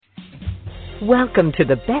Welcome to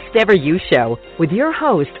the Best Ever You Show with your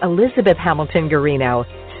host, Elizabeth Hamilton Garino,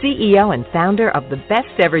 CEO and founder of the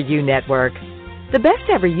Best Ever You Network. The Best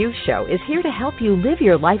Ever You Show is here to help you live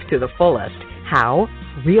your life to the fullest. How?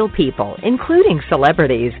 Real people, including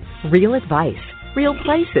celebrities, real advice, real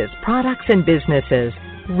places, products and businesses,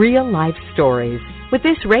 real life stories. With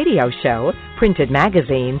this radio show, printed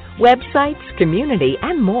magazine, websites, community,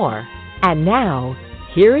 and more. And now,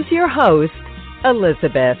 here is your host,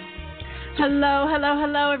 Elizabeth.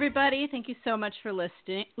 Hello, everybody. Thank you so much for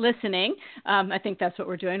listening. I think that's what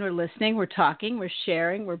we're doing. We're listening, we're talking, we're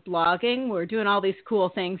sharing, we're blogging, we're doing all these cool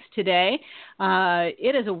things today.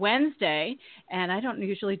 It is a Wednesday, and I don't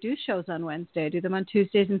usually do shows on Wednesday. I do them on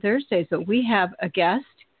Tuesdays and Thursdays, but we have a guest,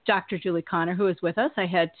 Dr. Julie Connor, who is with us. I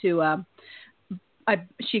had to...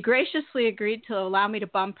 she graciously agreed to allow me to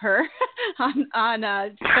bump her on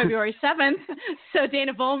February 7th so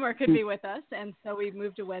Dana Vollmer could be with us. And so we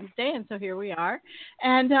moved to Wednesday, and so here we are.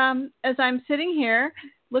 And as I'm sitting here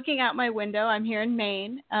looking out my window, I'm here in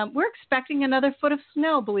Maine. We're expecting another foot of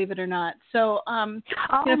snow, believe it or not. So,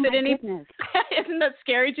 goodness. Isn't that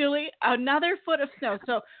scary, Julie? Another foot of snow.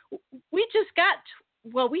 So we just got...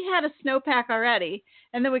 Well, we had a snowpack already,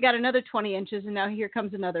 and then we got another 20 inches, and now here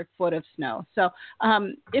comes another foot of snow. So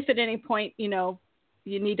if at any point, you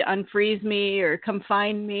need to unfreeze me or come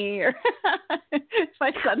find me, or if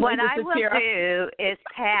I suddenly disappear. What I will do is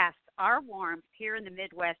pass our warmth here in the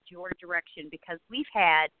Midwest your direction, because we've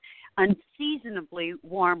had unseasonably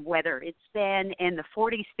warm weather. It's been in the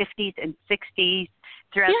 40s, 50s, and 60s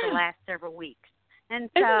throughout the last several weeks. And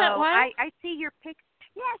so I see your picture.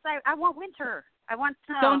 Yes, I want winter. I want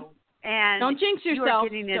snow. Don't jinx yourself.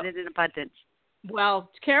 You're getting it in abundance. Well,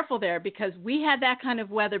 careful there, because we had that kind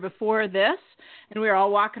of weather before this, and we were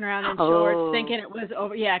all walking around in shorts thinking it was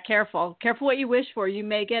over. Yeah, careful. Careful what you wish for. You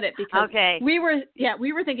may get it, because we were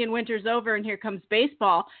thinking winter's over, and here comes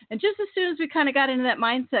baseball. And just as soon as we kind of got into that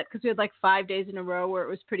mindset, because we had like 5 days in a row where it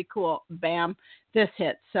was pretty cool, bam, this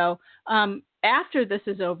hit. So after this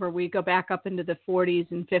is over, we go back up into the 40s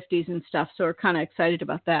and 50s and stuff. So we're kind of excited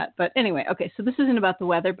about that. But anyway, okay, so this isn't about the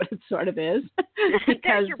weather, but it sort of is.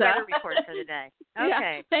 There's your weather report for the day. Okay.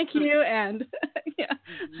 Yeah, thank you. And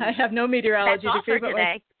I have no meteorology degree. That's all for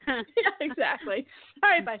today. Yeah, exactly.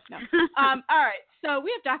 All right, bye, Snow. All right, so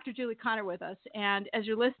we have Dr. Julie Connor with us. And as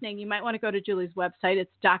you're listening, you might want to go to Julie's website.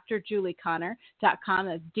 It's drjulieconnor.com.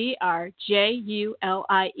 That's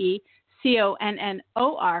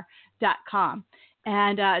DrJulieconnor.com.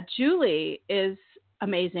 And Julie is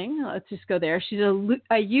amazing. Let's just go there. She's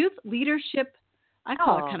a youth leadership, I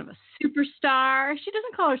call her kind of a superstar. She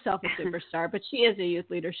doesn't call herself a superstar, but she is a youth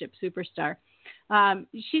leadership superstar.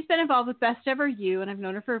 She's been involved with Best Ever You, and I've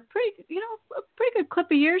known her for a pretty good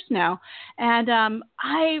clip of years now. And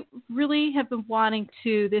I really have been wanting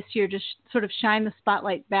to this year just sort of shine the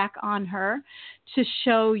spotlight back on her to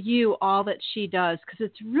show you all that she does, because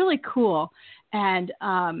it's really cool. And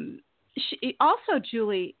also,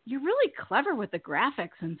 Julie, you're really clever with the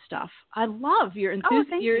graphics and stuff. I love your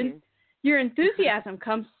enthusiasm. Your enthusiasm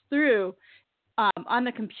comes through on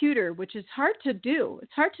the computer, which is hard to do.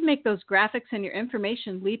 It's hard to make those graphics and your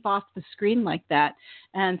information leap off the screen like that.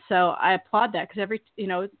 And so I applaud that, because us,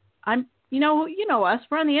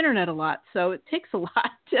 we're on the internet a lot, so it takes a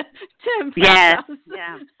lot to impress us.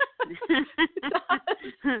 Yeah.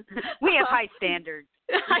 We have high standards.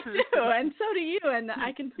 I do, and so do you, and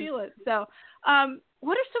I can feel it. So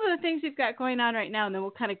what are some of the things you've got going on right now? And then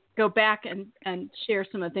we'll kind of go back and share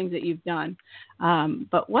some of the things that you've done.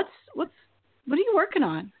 But what are you working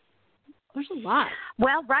on? There's a lot.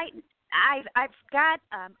 Well, I've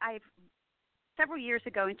several years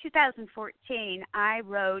ago, in 2014, I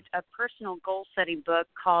wrote a personal goal-setting book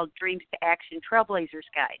called Dreams to Action Trailblazer's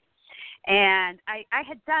Guide. And I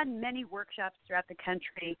had done many workshops throughout the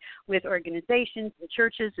country with organizations and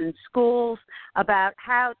churches and schools about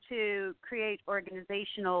how to create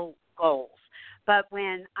organizational goals. But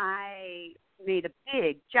when I made a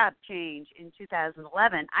big job change in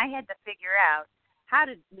 2011, I had to figure out how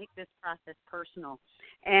to make this process personal.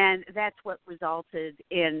 And that's what resulted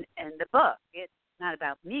in the book. It's not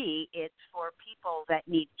about me. It's for people that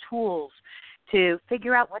need tools to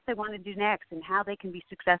figure out what they want to do next and how they can be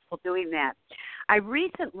successful doing that. I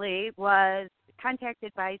recently was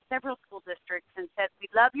contacted by several school districts and said, "We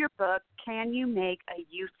love your book. Can you make a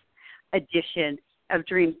youth edition of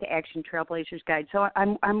Dreams to Action Trailblazer's Guide?" So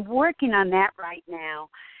I'm working on that right now,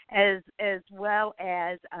 as well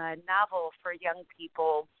as a novel for young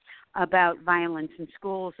people about violence in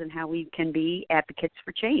schools and how we can be advocates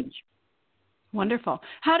for change. Wonderful.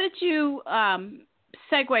 How did you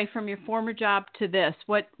segue from your former job to this.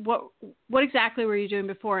 What exactly were you doing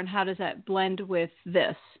before, and how does that blend with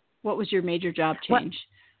this? What was your major job change?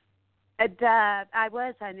 I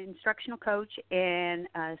was an instructional coach in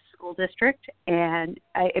a school district, and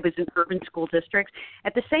it was an urban school district.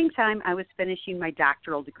 At the same time, I was finishing my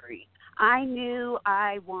doctoral degree. I knew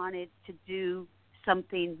I wanted to do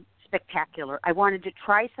something spectacular. I wanted to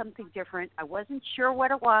try something different. I wasn't sure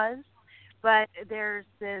what it was, but there's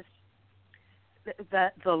this,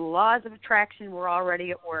 the laws of attraction were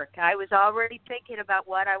already at work. I was already thinking about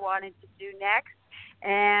what I wanted to do next,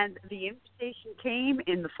 and the invitation came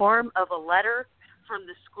in the form of a letter from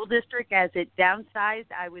the school district. As it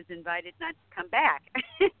downsized, I was invited not to come back.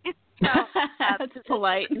 That's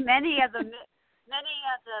polite. Many of the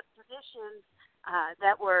positions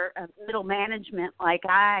that were middle management, like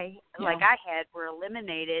I had, were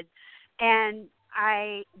eliminated, and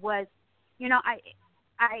I was,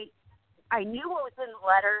 I knew what was in the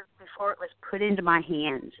letter before it was put into my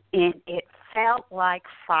hands, and it felt like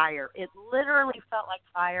fire. It literally felt like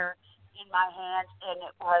fire in my hands, and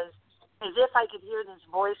it was as if I could hear this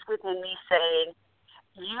voice within me saying,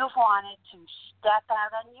 "You've wanted to step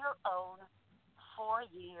out on your own for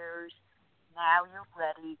years. Now you're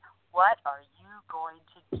ready. What are you going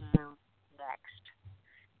to do next?"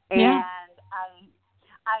 Yeah. And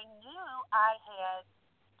I knew I had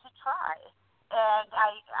to try. And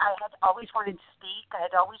I had always wanted to speak. I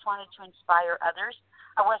had always wanted to inspire others.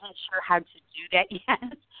 I wasn't sure how to do that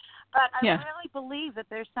yet. But I really believe that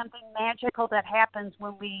there's something magical that happens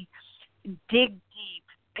when we dig deep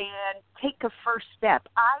and take a first step.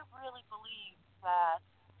 I really believe that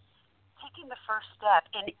taking the first step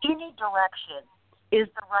in any direction is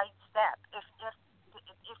the right step.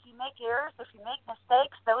 If you make errors, if you make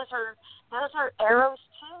mistakes, those are arrows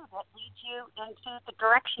too that lead you into the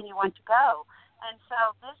direction you want to go. And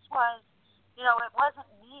so this was, it wasn't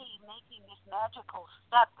me making this magical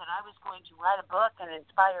step that I was going to write a book and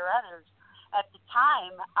inspire others. At the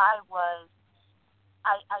time, I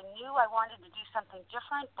knew I wanted to do something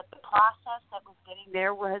different, but the process that was getting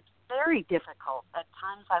there was very difficult. At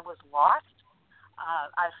times I was lost.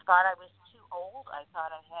 I thought I was too old. I thought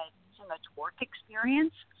I had too much work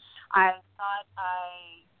experience. I thought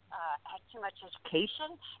I had too much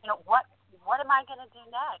education. What am I going to do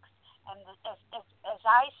next? And as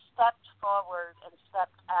I stepped forward and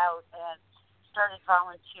stepped out and started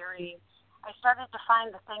volunteering, I started to find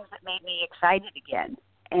the things that made me excited again.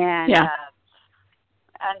 And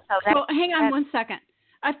so hang on one second.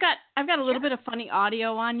 I've got a little bit of funny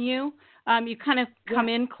audio on you. You kind of come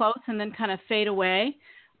in close and then kind of fade away.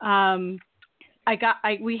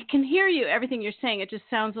 We can hear you, everything you're saying. It just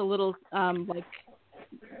sounds a little like.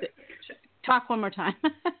 Talk one more time.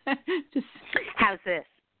 How's this?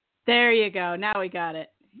 There you go. Now we got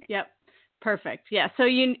it. Yep. Perfect. Yeah. So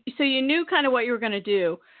you knew kind of what you were going to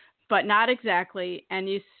do, but not exactly. And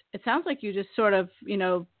it sounds like you just sort of,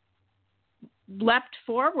 leapt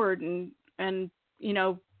forward and kind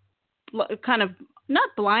of not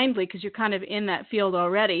blindly, because you're kind of in that field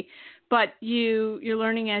already, but you're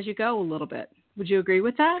learning as you go a little bit. Would you agree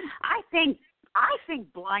with that? I think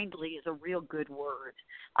blindly is a real good word.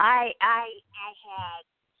 I had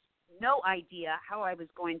no idea what I was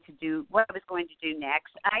going to do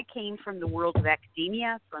next. I came from the world of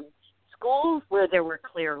academia, from schools where there were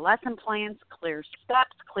clear lesson plans, clear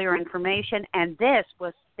steps, clear information, and this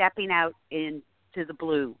was stepping out into the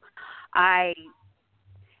blue.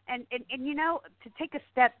 To take a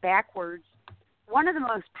step backwards, one of the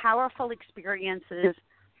most powerful experiences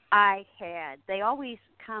I had, they always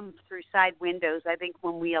come through side windows, I think,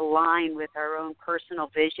 when we align with our own personal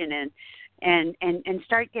vision and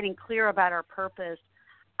start getting clear about our purpose.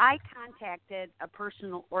 I contacted a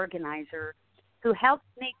personal organizer who helped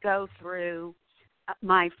me go through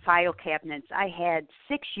my file cabinets. I had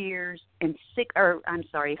 36 years and 6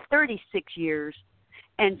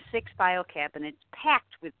 file cabinets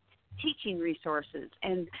packed with teaching resources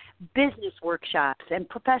and business workshops and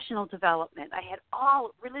professional development. I had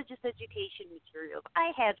all religious education materials.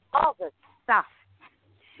 I had all the stuff.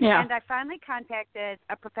 Yeah. And I finally contacted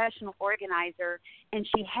a professional organizer, and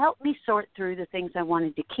she helped me sort through the things I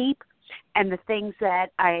wanted to keep and the things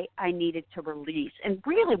that I needed to release. And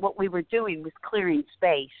really what we were doing was clearing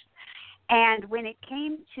space. And when it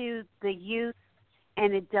came to the youth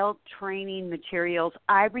and adult training materials,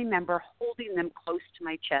 I remember holding them close to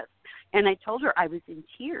my chest. And I told her I was in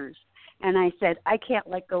tears. And I said, I can't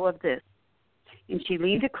let go of this. And she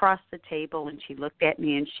leaned across the table and she looked at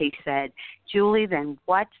me and she said, Julie, then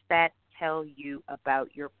what's that tell you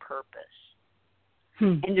about your purpose?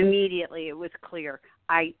 And immediately it was clear.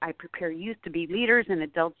 I prepare youth to be leaders and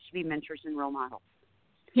adults to be mentors and role models.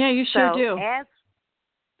 Yeah, you sure So do.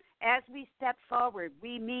 as we step forward,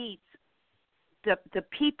 we meet the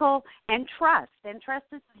people and trust that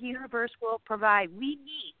the universe will provide. We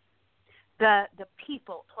meet the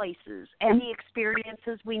people, places, and the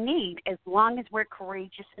experiences we need, as long as we're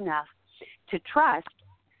courageous enough to trust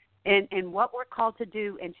in what we're called to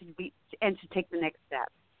do and to take the next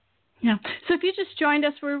step. Yeah. So if you just joined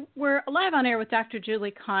us, we're live on air with Dr. Julie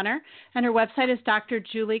Connor, and her website is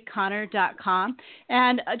drjulieconnor.com.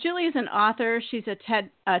 And Julie is an author. She's a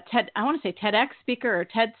TEDx speaker or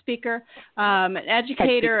TED speaker, an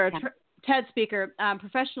educator or TED speaker,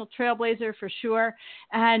 professional trailblazer for sure,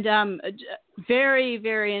 and very,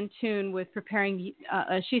 very in tune with preparing,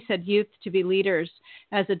 as she said, youth to be leaders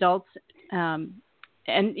as adults.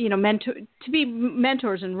 And, to be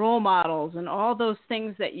mentors and role models and all those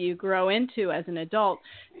things that you grow into as an adult.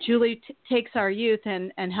 Julie takes our youth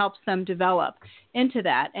and helps them develop into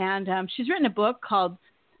that. And she's written a book called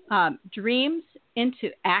Dreams into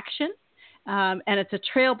Action. And it's a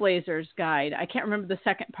trailblazer's guide. I can't remember the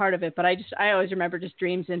second part of it, but I always remember just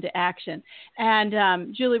Dreams into Action.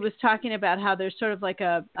 And Julie was talking about how there's sort of like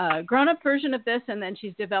a grown-up version of this, and then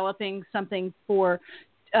she's developing something for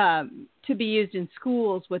to be used in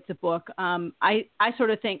schools with the book. I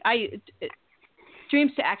sort of think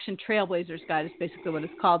Dreams to Action Trailblazers Guide is basically what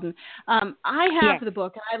it's called. And I have the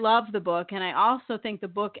book, and I love the book, and I also think the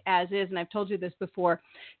book as is, and I've told you this before,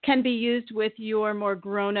 can be used with your more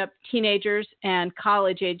grown-up teenagers and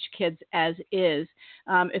college-age kids as is.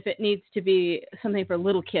 If it needs to be something for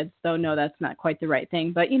little kids, though, no, that's not quite the right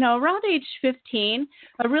thing. But, around age 15,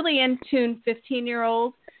 a really in-tune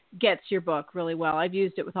 15-year-old gets your book really well. I've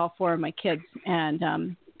used it with all 4 of my kids,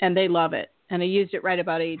 and they love it. And I used it right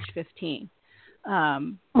about age 15. Do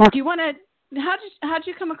you want to? How did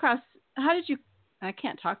you come across? I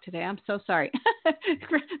can't talk today. I'm so sorry.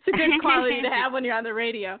 It's a good quality to have when you're on the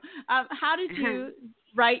radio. How did you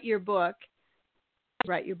write your book?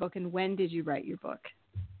 And when did you write your book?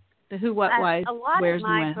 The who, what, why, where's,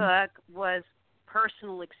 and when. A lot of my book was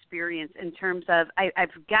personal experience in terms of I've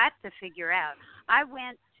got to figure out. I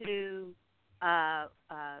went to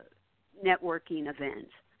networking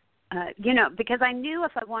events, because I knew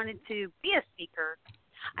if I wanted to be a speaker,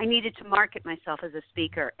 I needed to market myself as a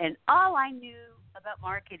speaker. And all I knew about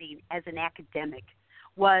marketing as an academic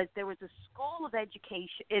was there was a school of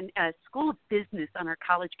education, a school of business on our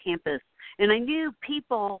college campus, and I knew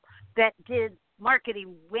people that did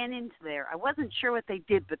marketing went into there. I wasn't sure what they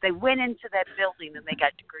did, but they went into that building and they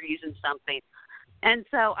got degrees in something. And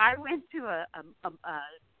so I went to a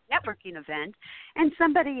networking event, and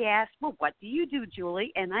somebody asked, well, what do you do,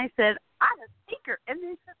 Julie? And I said, I'm a speaker. And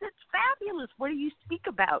they said, that's fabulous. What do you speak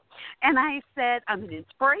about? And I said, I'm an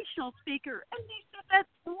inspirational speaker. And they said, that's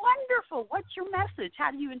wonderful. What's your message?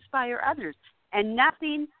 How do you inspire others? And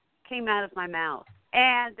nothing came out of my mouth.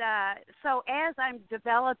 And so as I'm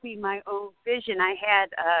developing my own vision, I had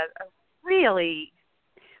a really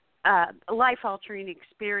life-altering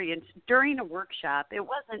experience during a workshop. It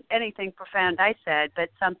wasn't anything profound I said, but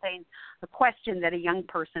a question that a young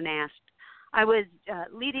person asked. I was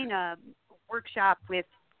leading a workshop with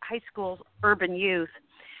high school urban youth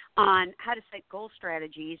on how to set goal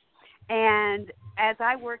strategies. And as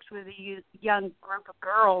I worked with a young group of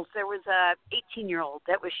girls, there was a 18-year-old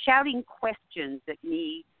that was shouting questions at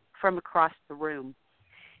me from across the room.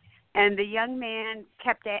 And the young man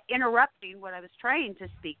kept interrupting what I was trying to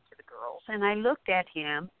speak to the girls. And I looked at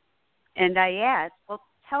him and I asked, well,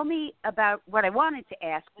 tell me about what I wanted to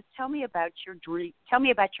ask was tell me about your dream. Tell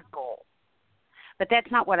me about your goal. But that's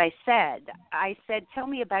not what I said. I said, tell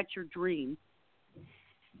me about your dream.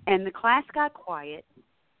 And the class got quiet.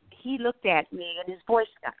 He looked at me and his voice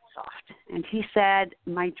got soft. And he said,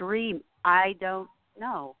 my dream, I don't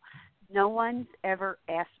know. No one's ever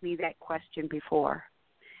asked me that question before.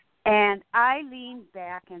 And I leaned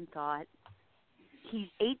back and thought, he's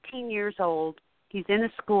 18 years old, he's in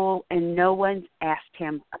a school, and no one's asked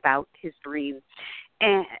him about his dream.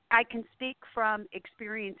 And I can speak from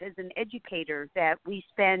experience as an educator that we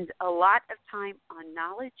spend a lot of time on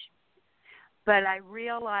knowledge, but I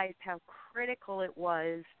realized how critical it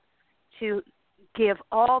was to give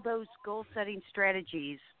all those goal-setting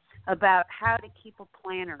strategies about how to keep a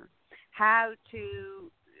planner, how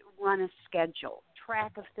to run a schedule,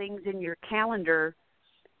 track of things in your calendar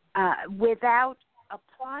without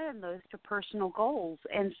applying those to personal goals.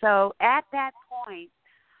 And so at that point,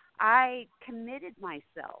 I committed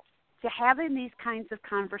myself to having these kinds of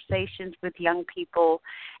conversations with young people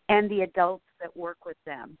and the adults that work with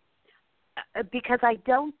them. Because I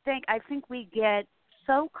think we get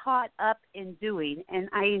so caught up in doing, and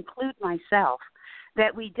I include myself,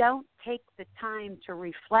 that we don't take the time to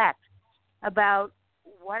reflect about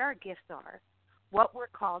what our gifts are, what we're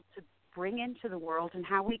called to bring into the world, and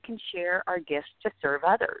how we can share our gifts to serve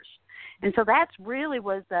others. And so that's really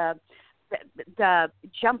was the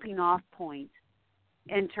jumping off point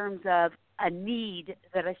in terms of a need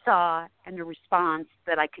that I saw and a response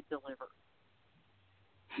that I could deliver.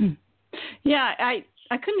 Yeah,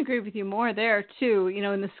 I couldn't agree with you more there too. You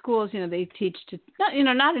know, in the schools, you know, they teach to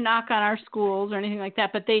not a knock on our schools or anything like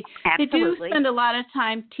that, but they do spend a lot of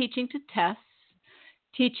time teaching to tests,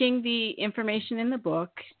 teaching the information in the book,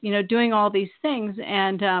 you know, doing all these things.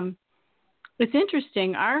 And it's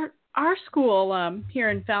interesting. Our school here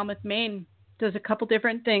in Falmouth, Maine, does a couple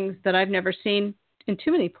different things that I've never seen in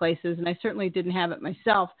too many places, and I certainly didn't have it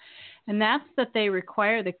myself. And that's that they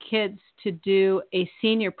require the kids to do a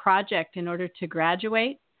senior project in order to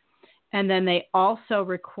graduate. And then they also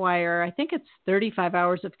require, I think it's 35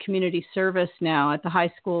 hours of community service now at the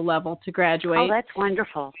high school level to graduate. Oh, that's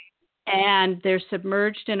wonderful. And they're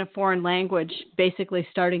submerged in a foreign language basically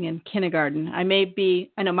starting in kindergarten. I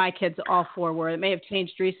know my kids, all four were. It may have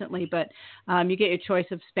changed recently, but you get your choice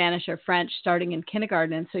of Spanish or French starting in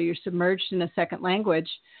kindergarten. And so you're submerged in a second language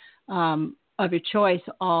of your choice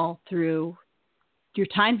all through your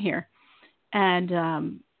time here. And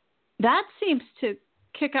that seems to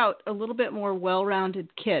kick out a little bit more well-rounded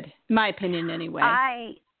kid, in my opinion anyway.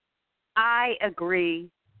 I agree.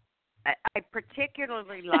 I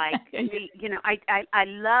particularly like I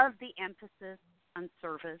love the emphasis on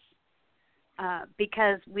service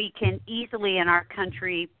because we can easily in our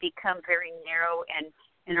country become very narrow and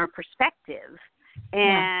in our perspective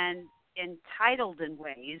and entitled in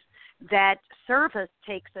ways that service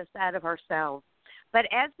takes us out of ourselves. But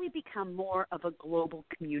as we become more of a global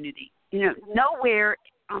community, you know, nowhere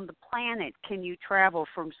on the planet can you travel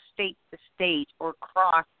from state to state or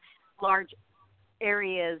cross large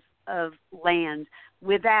areas of land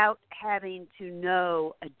without having to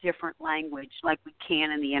know a different language like we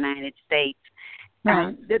can in the United States.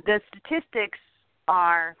 Right. The statistics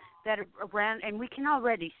are that around, and we can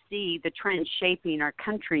already see the trend shaping our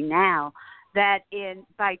country now, that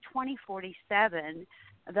by 2047,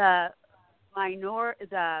 the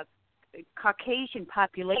Caucasian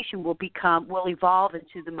population will evolve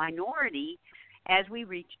into the minority as we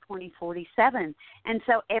reach 2047. And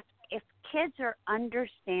so if kids are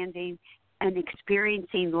understanding and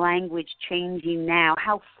experiencing language changing now,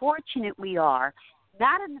 how fortunate we are,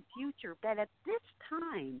 not in the future, but at this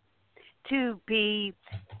time, to be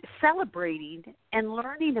celebrating and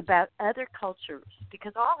learning about other cultures,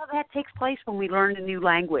 because all of that takes place when we learn a new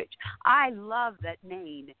language. I love that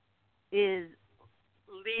Maine is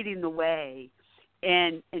leading the way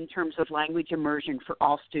in terms of language immersion for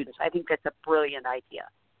all students. I think that's a brilliant idea.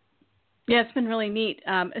 Yeah, it's been really neat.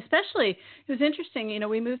 Especially, it was interesting, you know,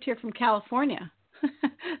 we moved here from California.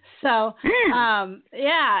 So,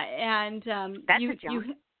 yeah, and that's a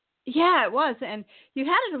jump. Yeah, it was. And you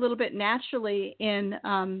had it a little bit naturally in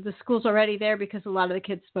the schools already there because a lot of the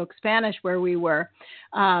kids spoke Spanish where we were.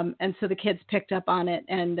 And so the kids picked up on it.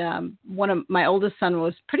 And one of my oldest son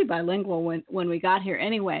was pretty bilingual when we got here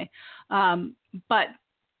anyway. But,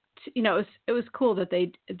 you know, it was cool that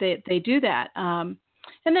they do that.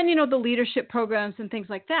 And then, you know, the leadership programs and things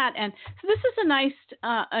like that. And so this is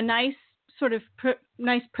a nice sort of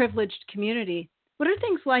nice privileged community. What are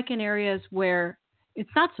things like in areas where it's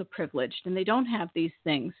not so privileged and they don't have these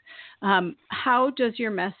things? How does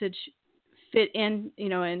your message fit in, you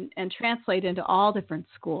know, and translate into all different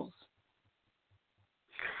schools?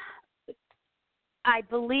 I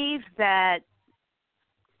believe that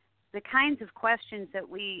the kinds of questions that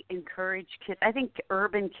we encourage kids, I think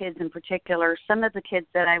urban kids in particular, some of the kids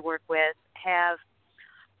that I work with have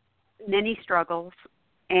many struggles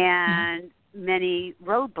and many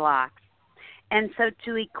roadblocks. And so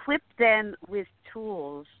to equip them with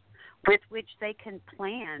tools with which they can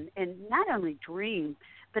plan and not only dream,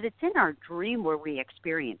 but it's in our dream where we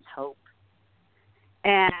experience hope.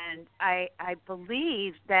 And I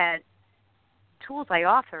believe that tools I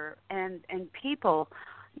offer and people,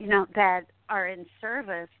 you know, that are in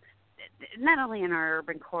service, not only in our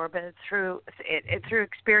urban core, but through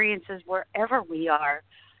experiences wherever we are,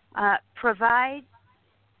 provide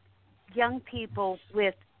young people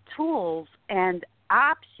with tools and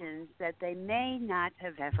options that they may not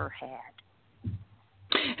have ever had.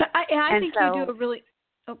 I think you do a really...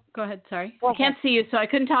 Oh, go ahead. Sorry. I can't see you, so I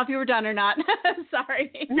couldn't tell if you were done or not.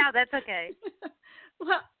 Sorry. No, that's okay.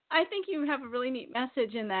 Well, I think you have a really neat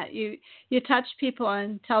message in that you touch people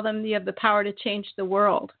and tell them you have the power to change the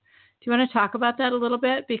world. Do you want to talk about that a little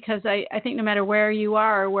bit? Because I think no matter where you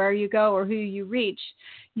are or where you go or who you reach,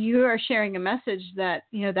 you are sharing a message that,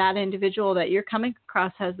 that individual that you're coming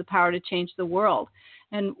across has the power to change the world.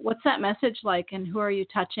 And what's that message like, and who are you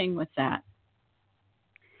touching with that?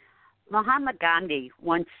 Mahatma Gandhi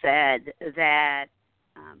once said that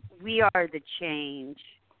we are the change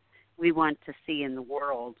we want to see in the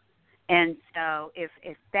world. And so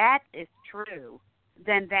if that is true,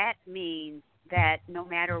 then that means that no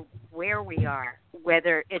matter where we are,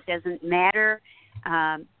 whether it doesn't matter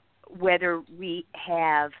whether we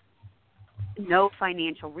have no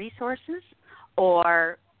financial resources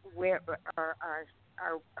or where our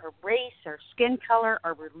race, our skin color,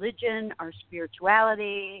 our religion, our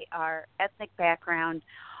spirituality, our ethnic background,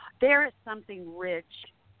 there is something rich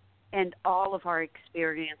in all of our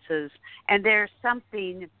experiences, and there's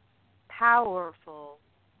something powerful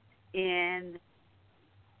in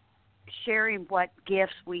sharing what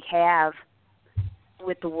gifts we have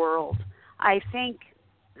with the world. I think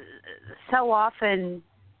so often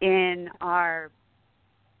in our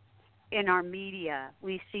media,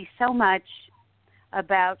 we see so much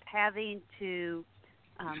about having to,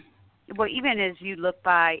 even as you look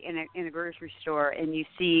by in a grocery store and you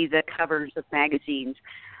see the covers of magazines,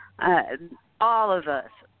 all of us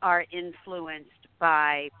are influenced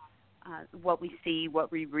by what we see,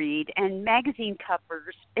 what we read, and magazine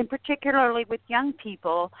covers, and particularly with young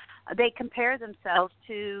people, they compare themselves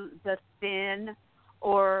to the thin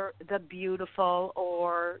or the beautiful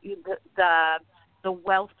or the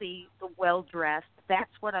wealthy, the well-dressed. That's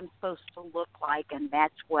what I'm supposed to look like, and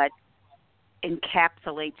that's what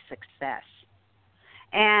encapsulates success.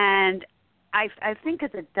 And I think as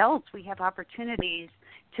adults we have opportunities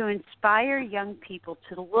to inspire young people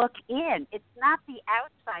to look in. It's not the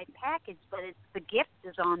outside package, but it's the gift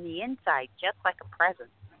is on the inside, just like a present.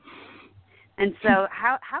 And so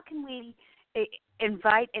how can we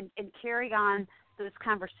invite and carry on those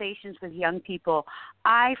conversations with young people?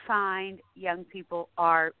 I find young people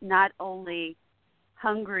are not only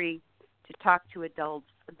hungry to talk to adults,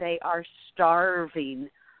 they are starving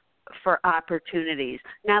for opportunities.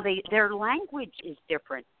 Now, their language is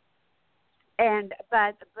different.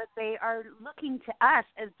 But they are looking to us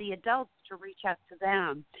as the adults to reach out to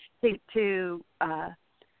them, to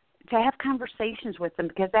have conversations with them,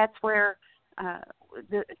 because that's where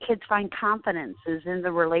the kids find confidence, is in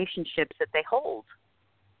the relationships that they hold.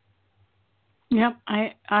 Yep,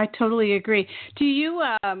 I totally agree. Do you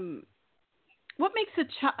what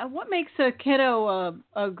makes a kiddo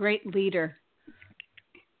a great leader?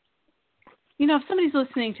 If somebody's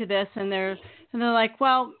listening to this and they're like,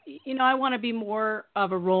 well, I want to be more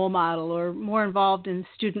of a role model or more involved in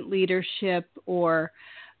student leadership or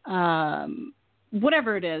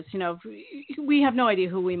whatever it is, we have no idea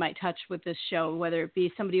who we might touch with this show, whether it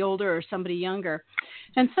be somebody older or somebody younger.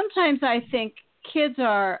 And sometimes I think kids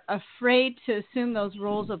are afraid to assume those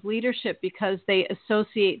roles of leadership because they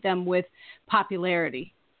associate them with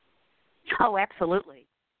popularity. Oh, absolutely.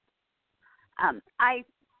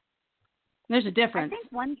 There's a difference. I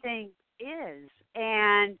think one thing is,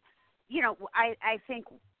 and, I think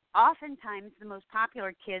oftentimes the most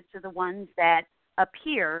popular kids are the ones that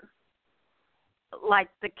appear like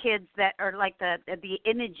the kids that are like the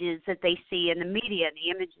images that they see in the media and the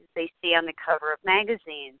images they see on the cover of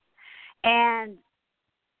magazines. And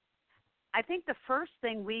I think the first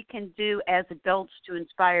thing we can do as adults to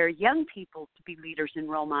inspire young people to be leaders and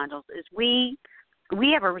role models is we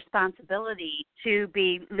have a responsibility to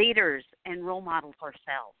be leaders and role models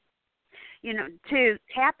ourselves, to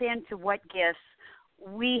tap into what gifts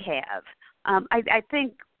we have. I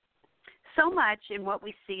think so much in what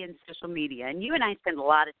we see in social media, and you and I spend a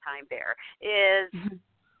lot of time there, is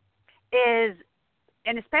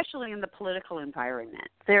and especially in the political environment,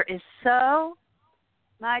 there is so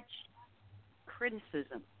much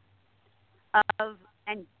criticism of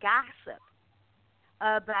and gossip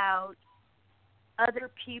about other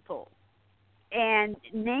people, and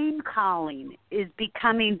name calling is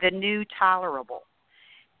becoming the new tolerable.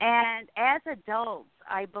 And as adults,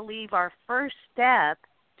 I believe our first step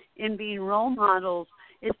in being role models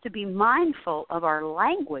is to be mindful of our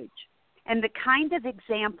language and the kind of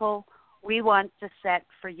example we want to set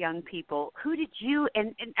for young people. Who did you,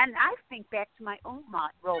 and I think back to my own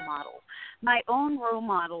role models. My own role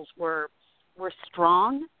models were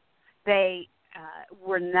strong. They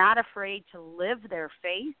were not afraid to live their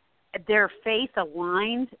faith. Their faith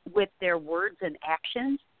aligned with their words and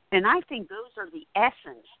actions. And I think those are the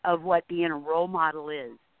essence of what being a role model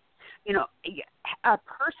is. A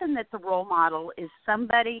person that's a role model is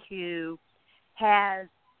somebody who has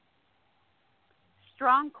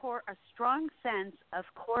a strong sense of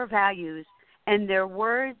core values, and their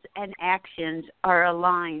words and actions are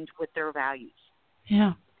aligned with their values.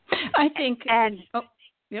 Yeah. I think.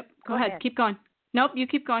 Yep. Go ahead. ahead. Keep going. Nope. You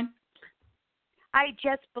keep going. I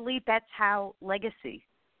just believe that's how legacy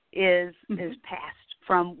is passed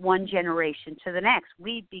from one generation to the next.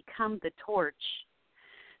 We become the torch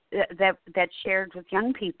that's shared with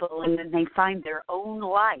young people, and then they find their own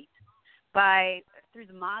light through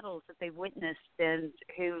the models that they've witnessed and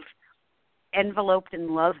who've enveloped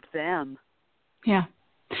and loved them. Yeah.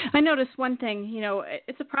 I noticed one thing,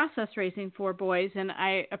 it's a process raising 4 boys, and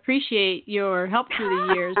I appreciate your help through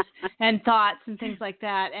the years and thoughts and things like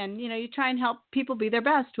that. And, you try and help people be their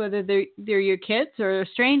best, whether they're your kids or a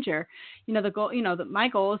stranger. The goal, my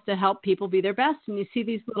goal is to help people be their best. And you see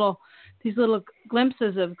these little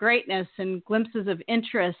glimpses of greatness and glimpses of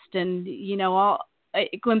interest and, all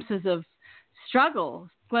glimpses of struggle.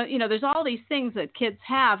 There's all these things that kids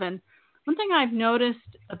have. And one thing I've noticed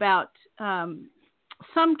about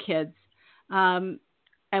some kids, and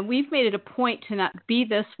we've made it a point to not be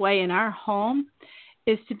this way in our home,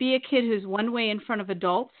 is to be a kid who's one way in front of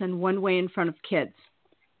adults and one way in front of kids,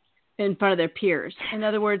 in front of their peers. In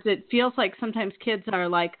other words, it feels like sometimes kids are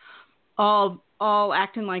like all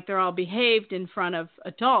acting like they're all behaved in front of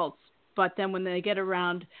adults, but then when they get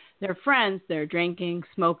around their friends, they're drinking,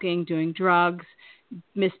 smoking, doing drugs,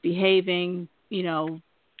 misbehaving,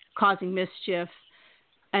 causing mischief,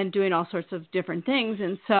 and doing all sorts of different things.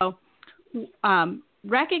 And so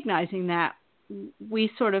recognizing that, we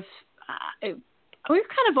sort of, we're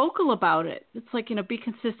kind of vocal about it. It's like, be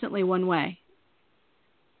consistently one way.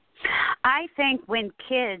 I think when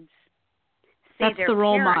kids see that's their the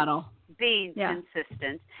role parents model being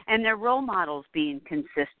consistent and their role models being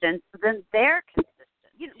consistent, then they're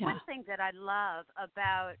consistent. One thing that I love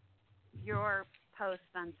about your posts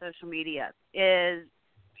on social media is,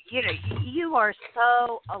 you are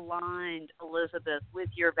so aligned, Elizabeth, with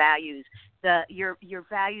your values. Your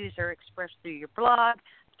values are expressed through your blog,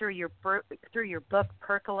 through your book,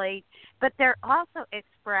 Percolate, but they're also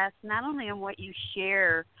expressed not only in what you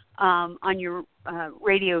share on your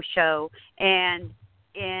radio show and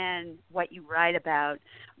in what you write about,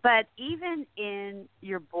 but even in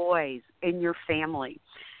your boys, in your family.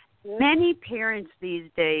 Many parents these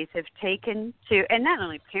days have taken to, and not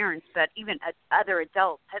only parents, but even other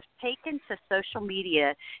adults, have taken to social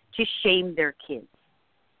media to shame their kids.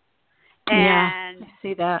 And I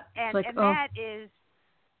see that. And that is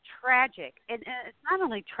tragic. And it's not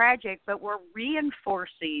only tragic, but we're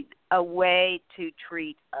reinforcing a way to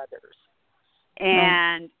treat others.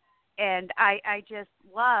 And I just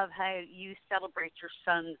love how you celebrate your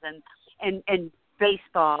sons and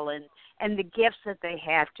baseball and the gifts that they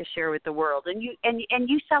have to share with the world, and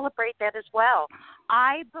you celebrate that as well.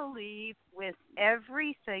 I believe with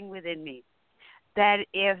everything within me that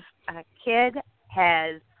if a kid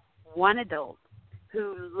has one adult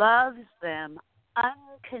who loves them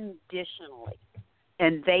unconditionally,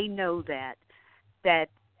 and they know that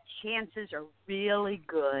chances are really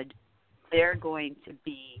good they're going to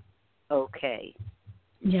be okay.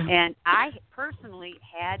 Yeah. And I personally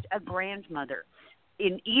had a grandmother.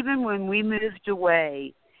 And even when we moved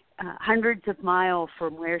away, hundreds of miles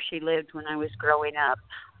from where she lived when I was growing up,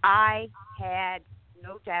 I had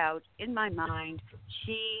no doubt in my mind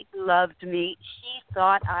she loved me. She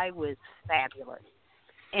thought I was fabulous.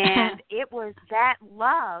 And it was that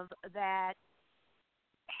love that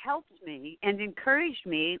helped me and encouraged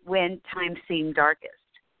me when times seemed darkest.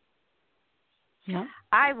 Yeah.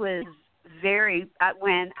 I was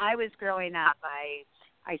when I was growing up,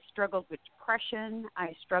 I struggled with depression.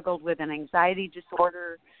 I struggled with an anxiety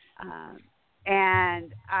disorder,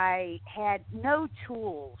 and I had no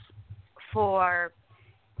tools for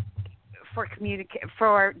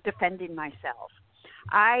defending myself.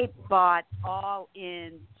 I bought all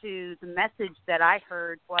into the message that I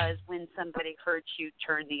heard was, when somebody hurts you,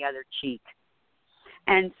 turn the other cheek.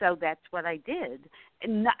 And so that's what I did.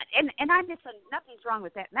 And nothing's wrong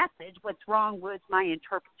with that message. What's wrong was my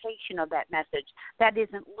interpretation of that message. That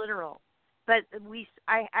isn't literal. But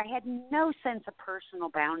I had no sense of personal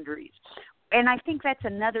boundaries. And I think that's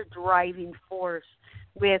another driving force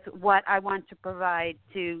with what I want to provide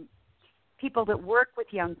to people that work with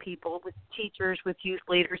young people, with teachers, with youth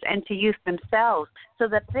leaders, and to youth themselves, so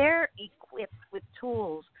that they're equipped with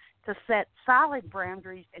tools to set solid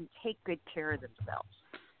boundaries and take good care of themselves.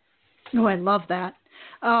 Oh, I love that.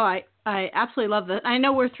 Oh, I absolutely love that. I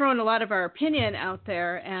know we're throwing a lot of our opinion out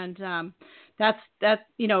there, and that's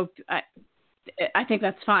I think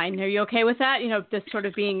that's fine. Are you okay with that? This sort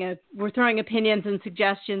of we're throwing opinions and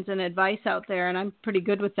suggestions and advice out there, and I'm pretty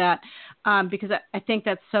good with that because I think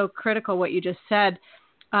that's so critical what you just said.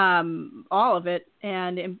 all of it,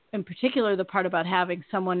 and in particular the part about having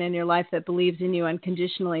someone in your life that believes in you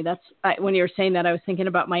unconditionally. When you were saying that, I was thinking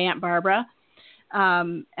about my Aunt Barbara,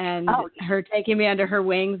 and her taking me under her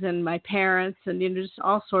wings, and my parents, and just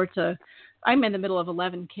all sorts of. I'm in the middle of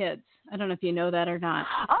 11 kids. I don't know if you know that or not.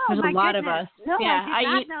 Oh, there's a lot of us. No, yeah, I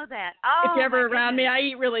did not know that. Oh, if you're ever around me, I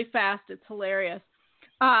eat really fast. It's hilarious.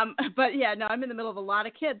 But yeah, no, I'm in the middle of a lot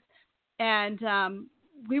of kids, and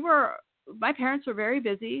my parents were very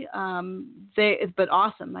busy, but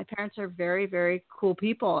awesome. My parents are very, very cool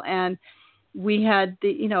people. And we had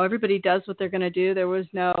everybody does what they're going to do. There was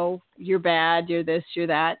no, you're bad, you're this, you're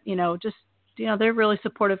that, they're really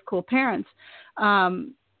supportive, cool parents.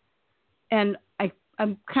 And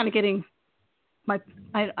I'm kind of getting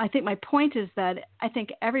I think my point is that I think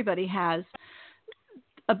everybody has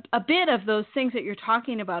a bit of those things that you're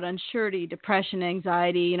talking about, unsurety, depression,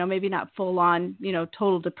 anxiety, maybe not full on,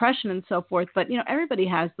 total depression and so forth. But, everybody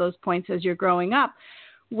has those points as you're growing up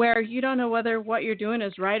where you don't know whether what you're doing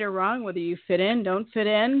is right or wrong, whether you fit in, don't fit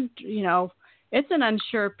in. It's an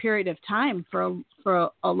unsure period of time for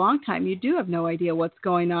a long time. You do have no idea what's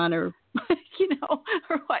going on or,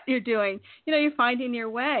 or what you're doing. You're finding your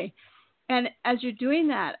way. And as you're doing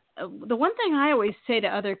that, the one thing I always say to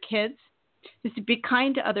other kids is to be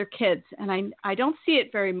kind to other kids. And I don't see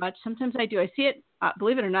it very much. Sometimes I do. I see it,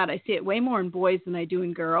 believe it or not, I see it way more in boys than I do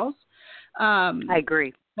in girls. I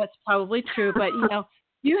agree. That's probably true. But,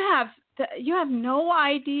 you have no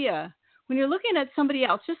idea when you're looking at somebody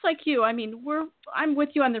else, just like you. I mean, I'm with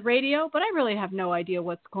you on the radio, but I really have no idea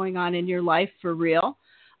what's going on in your life for real.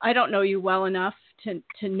 I don't know you well enough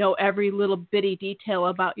to know every little bitty detail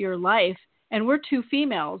about your life. And we're two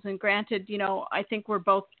females. And granted, I think we're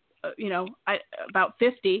both about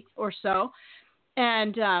 50 or so.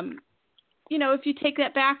 And, if you take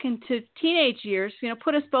that back into teenage years,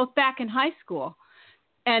 put us both back in high school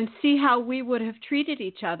and see how we would have treated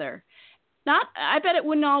each other. I bet it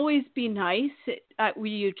wouldn't always be nice.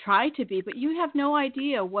 You try to be, but you have no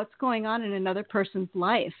idea what's going on in another person's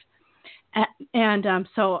life.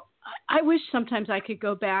 So I wish sometimes I could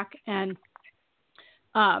go back and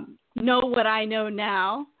know what I know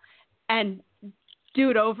now and do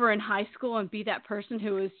it over in high school and be that person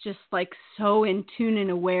who is just like so in tune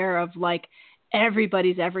and aware of like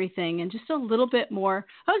everybody's everything and just a little bit more.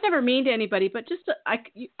 I was never mean to anybody, but just I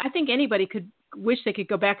think anybody could wish they could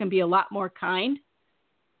go back and be a lot more kind,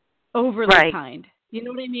 overly kind. You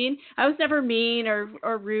know what I mean? I was never mean or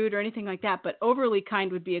rude or anything like that, but overly kind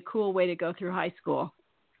would be a cool way to go through high school.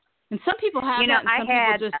 And some people have that, and some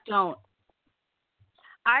people just don't.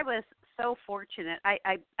 I was so fortunate.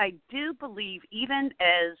 I do believe, even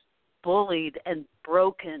as bullied and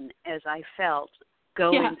broken as I felt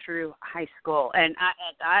going through high school, and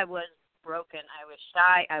I was broken. I was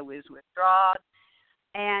shy. I was withdrawn,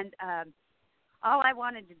 and all I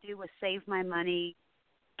wanted to do was save my money,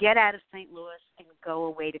 get out of St. Louis, and go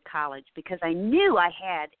away to college because I knew I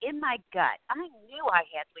had, in my gut, I knew I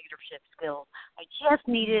had leadership skills. I just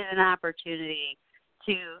needed an opportunity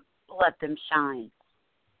to let them shine.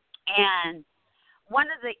 And one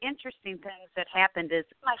of the interesting things that happened is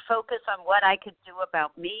my focus on what I could do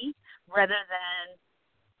about me rather than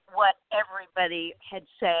what everybody had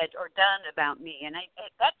said or done about me. And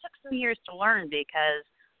that took some years to learn because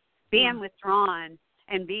being withdrawn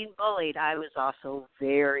and being bullied, I was also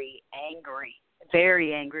very angry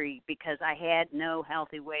because I had no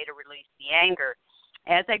healthy way to release the anger.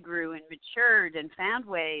 As I grew and matured and found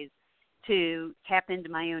ways to tap into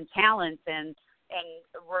my own talents and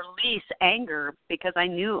release anger because I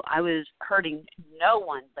knew I was hurting no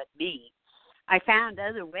one but me, I found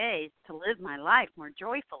other ways to live my life more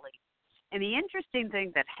joyfully. And the interesting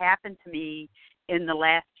thing that happened to me in the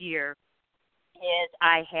last year is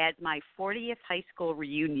I had my 40th high school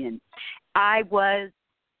reunion. I was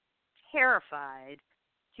terrified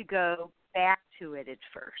to go back to it at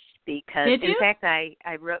first because, in fact, I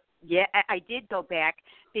wrote, I did go back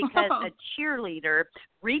because a cheerleader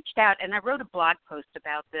reached out, and I wrote a blog post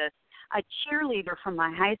about this. A cheerleader from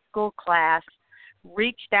my high school class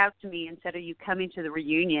reached out to me and said, "Are you coming to the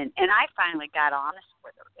reunion?" And I finally got honest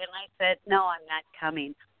with her, and I said, "No, I'm not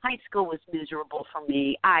coming. High school was miserable for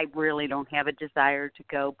me. I really don't have a desire to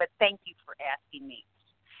go, but thank you for asking me."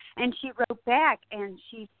 And she wrote back, and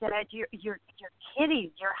she said, You're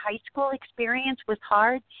kidding. Your high school experience was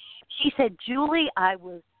hard? She said, "Julie, I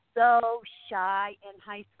was so shy in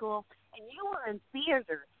high school, and you were in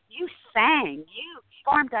theater. You sang. You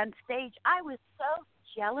performed on stage. I was so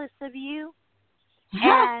jealous of you."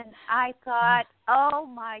 And I thought, oh,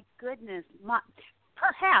 my goodness,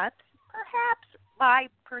 perhaps my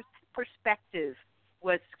perspective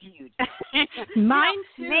was skewed. Mine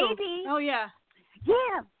too. Maybe. Oh yeah.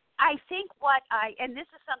 Yeah. I think and this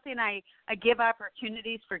is something I give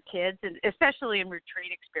opportunities for kids, and especially in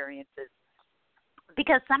retreat experiences,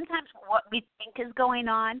 because sometimes what we think is going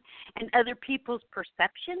on and other people's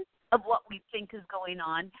perception of what we think is going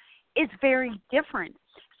on is very different.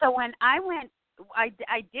 So when I went,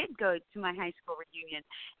 I did go to my high school reunion,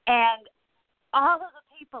 and all of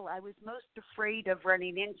the people I was most afraid of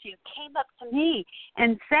running into came up to me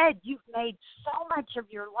and said, "You've made so much of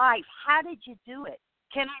your life. How did you do it?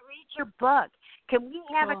 Can I read your book? Can we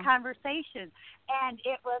have a conversation?" And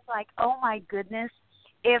it was like, oh my goodness,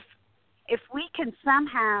 if we can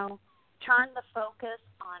somehow turn the focus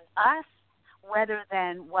on us rather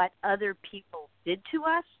than what other people did to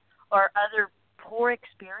us or other poor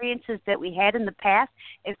experiences that we had in the past,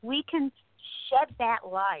 if we can shed that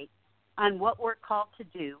light on what we're called to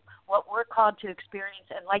do, what we're called to experience,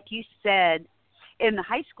 and like you said, in the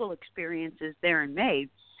high school experiences there in May,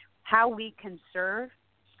 how we can serve,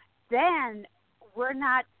 then we're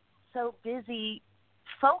not so busy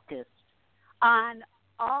focused on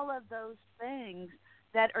all of those things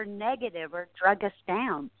that are negative or drag us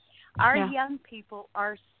down. Our young people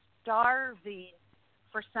are starving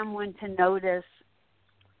for someone to notice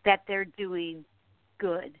that they're doing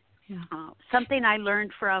good. Yeah. Something I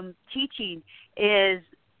learned from teaching is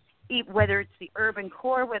whether it's the urban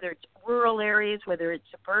core, whether it's rural areas, whether it's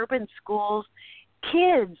suburban schools,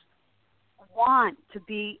 kids want to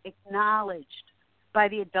be acknowledged by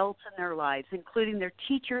the adults in their lives, including their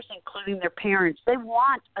teachers, including their parents. They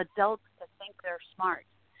want adults to think they're smart,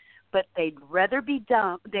 but they'd rather be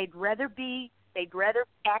dumb. They'd rather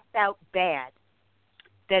act out bad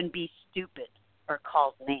than be stupid or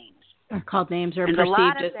called names. Or perceived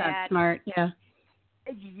as not smart. Yeah.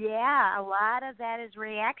 Yeah, a lot of that is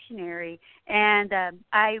reactionary. And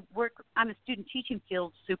I'm a student teaching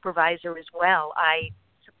field supervisor as well. I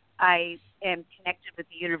am connected with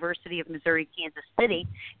the University of Missouri, Kansas City,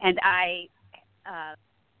 and I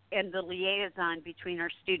am the liaison between our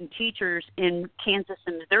student teachers in Kansas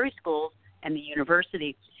and Missouri schools and the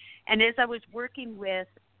university. And as I was working with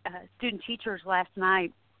student teachers last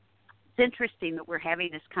night, it's interesting that we're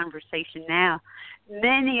having this conversation now.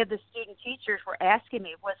 Many of the student teachers were asking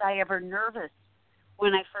me, was I ever nervous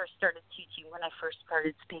when I first started teaching, when I first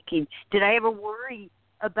started speaking? Did I ever worry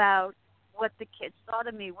about what the kids thought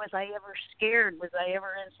of me? Was I ever scared? Was I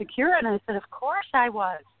ever insecure? And I said, of course I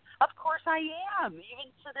was. Of course I am.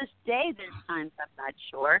 Even to this day, there's times I'm not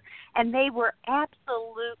sure. And they were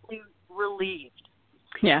absolutely relieved.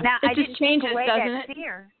 Yeah. Now, it just changes, doesn't it?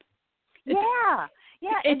 Fear. Yeah.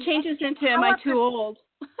 Yeah. It changes into, am I too old?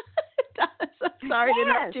 Sorry to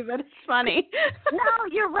interrupt you, but it's funny. No,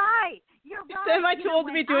 you're right. You're right. Am I too old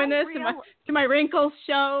to be doing this? Do my wrinkles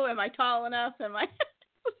show? Am I tall enough? Am I...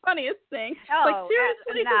 the funniest thing. Oh, like,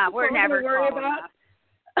 seriously, we're never worry tall about.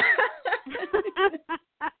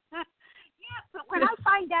 Yeah, but when I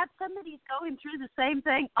find out somebody's going through the same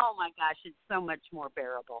thing, oh my gosh, it's so much more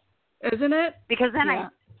bearable. Isn't it? Because then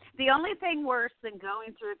the only thing worse than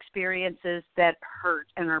going through experiences that hurt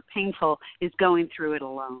and are painful is going through it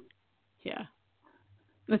alone. Yeah.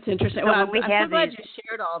 That's interesting. So well, I'm so glad you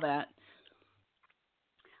shared all that.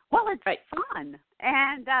 Well, it's fun.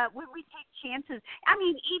 And when we take chances, I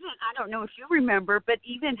mean, even, I don't know if you remember, but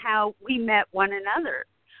even how we met one another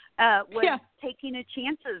was taking a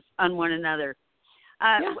chances on one another.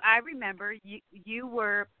 I remember you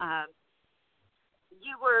were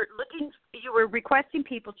requesting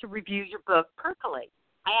people to review your book, Percolate.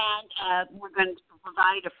 And we're going to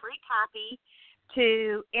provide a free copy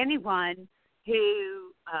to anyone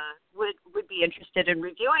who would be interested in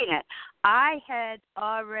reviewing it. I had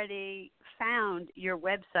already found your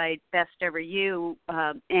website, Best Ever You,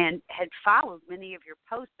 and had followed many of your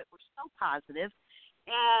posts that were so positive.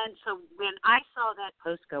 And so when I saw that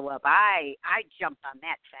post go up, I jumped on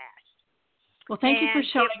that fast. Well, thank you for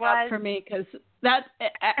showing up for me, because that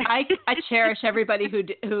I cherish everybody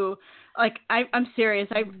who like I'm serious.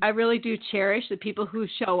 I really do cherish the people who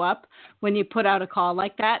show up when you put out a call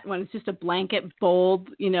like that, when it's just a blanket bold,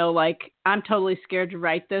 like I'm totally scared to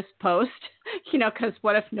write this post, because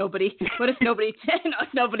what if nobody does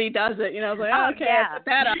it? It's like, I put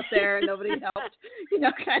that out there and nobody helped,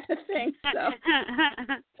 kind of thing. So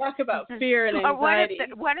talk about fear and anxiety.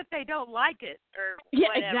 Or what if they don't like it or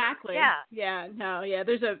whatever? Exactly. Yeah.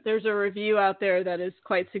 There's a review out there that is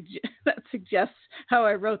that suggests how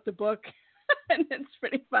I wrote the book. And it's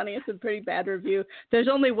pretty funny. It's a pretty bad review. There's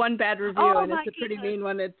only one bad review, and it's a pretty mean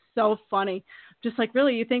one. It's so funny. Just like,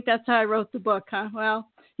 really, you think that's how I wrote the book, huh? Well,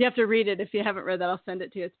 you have to read it. If you haven't read that, I'll send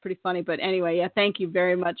it to you. It's pretty funny. But anyway, thank you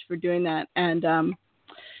very much for doing that. And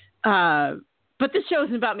But this show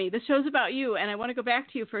isn't about me. This show's about you, and I want to go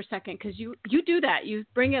back to you for a second because you do that. You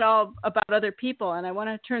bring it all about other people, and I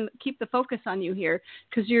want to keep the focus on you here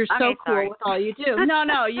because you're so cool with all you do. No,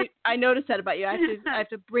 I noticed that about you. I have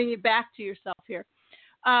to bring you back to yourself here.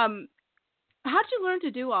 How'd you learn to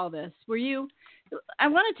do all this? I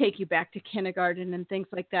want to take you back to kindergarten and things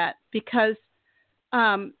like that because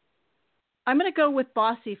I'm going to go with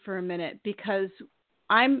bossy for a minute because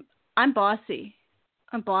I'm bossy.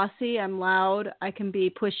 I'm bossy. I'm loud. I can be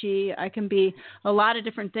pushy. I can be a lot of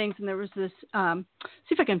different things. And there was this,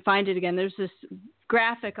 see if I can find it again. There's this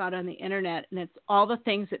graphic out on the internet, and it's all the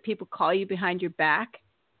things that people call you behind your back.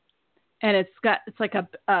 And it's like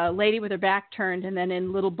a lady with her back turned, and then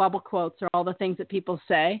in little bubble quotes are all the things that people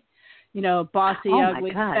say. Bossy,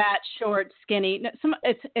 ugly, fat, short, skinny. No,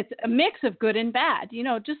 it's a mix of good and bad.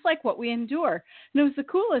 Just like what we endure. And it was the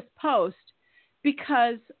coolest post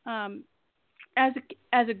because.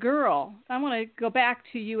 As a girl, I want to go back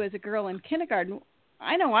to you as a girl in kindergarten.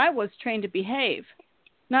 I know I was trained to behave,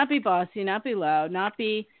 not be bossy, not be loud, not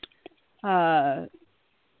be. That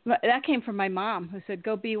came from my mom, who said,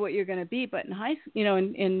 "Go be what you're going to be." But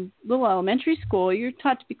in little elementary school, you're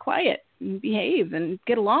taught to be quiet and behave and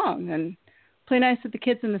get along and play nice with the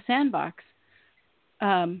kids in the sandbox.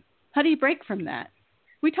 How do you break from that?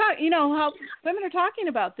 We talk, how women are talking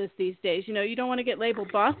about this these days. You don't want to get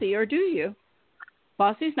labeled bossy, or do you?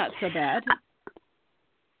 Bossy's not so bad.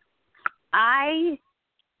 I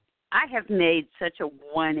have made such a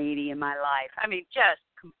 180 in my life. I mean, just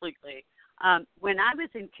completely. When I was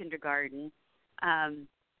in kindergarten,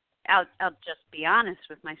 I'll just be honest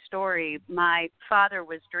with my story. My father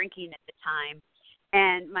was drinking at the time,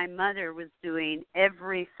 and my mother was doing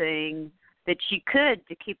everything that she could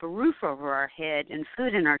to keep a roof over our head and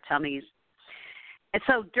food in our tummies. And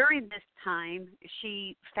so during this time,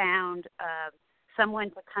 she found someone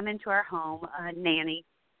to come into our home, a nanny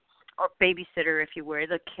or babysitter, if you were,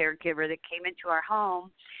 the caregiver that came into our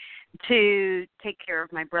home to take care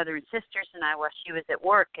of my brother and sisters and I while she was at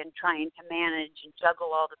work and trying to manage and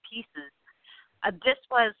juggle all the pieces. This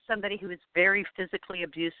was somebody who was very physically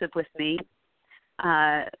abusive with me.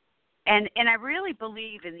 And I really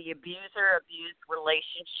believe in the abuser-abused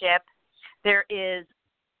relationship. There is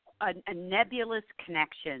a nebulous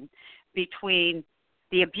connection between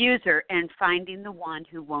the abuser and finding the one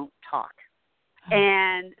who won't talk.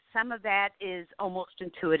 And some of that is almost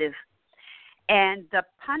intuitive. And the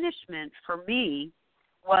punishment for me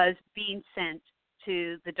was being sent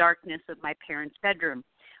to the darkness of my parents' bedroom.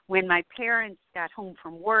 When my parents got home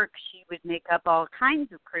from work, she would make up all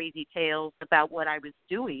kinds of crazy tales about what I was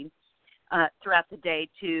doing throughout the day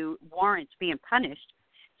to warrant being punished.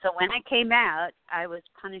 So when I came out, I was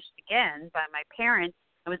punished again by my parents.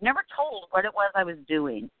 I was never told what it was I was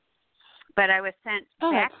doing, but I was sent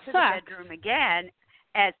back to the bedroom again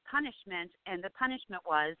as punishment, and the punishment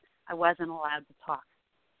was I wasn't allowed to talk.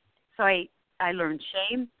 So I learned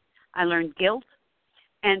shame, I learned guilt,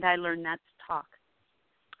 and I learned not to talk.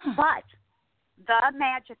 But the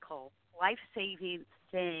magical, life-saving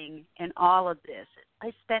thing in all of this,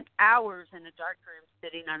 I spent hours in a dark room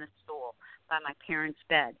sitting on a stool by my parents'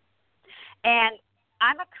 bed. And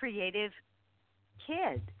I'm a creative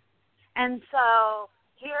kid. And so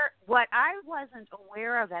here, what I wasn't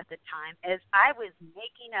aware of at the time is I was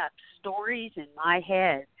making up stories in my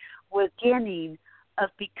head, beginning of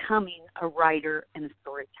becoming a writer and a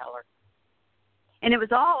storyteller. And it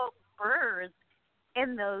was all birthed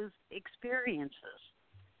in those experiences.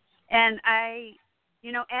 And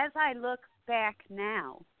as I look back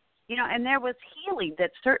now, and there was healing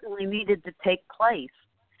that certainly needed to take place,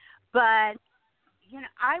 but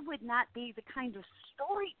I would not be the kind of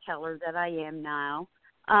storyteller that I am now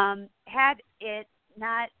had it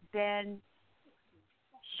not been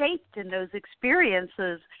shaped in those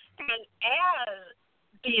experiences. And as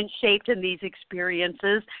being shaped in these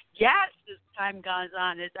experiences, yes, as time goes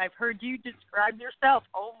on, as I've heard you describe yourself,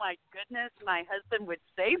 oh my goodness, my husband would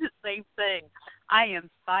say the same thing. I am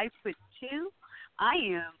 5'2". I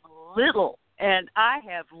am little, and I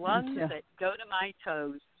have lungs that go to my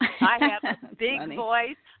toes. I have a big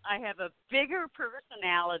voice. I have a bigger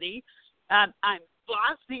personality. I'm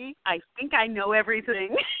bossy. I think I know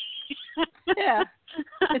everything. Yeah,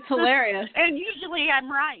 it's hilarious. And usually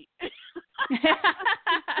I'm right.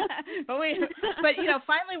 but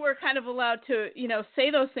finally we're kind of allowed to,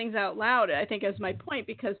 say those things out loud, I think, is my point,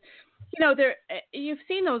 because, you've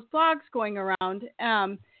seen those blogs going around,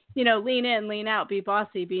 lean in, lean out, be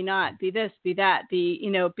bossy, be not, be this, be that,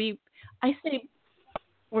 I say,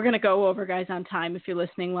 we're going to go over, guys, on time if you're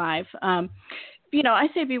listening live. I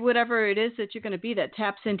say be whatever it is that you're going to be that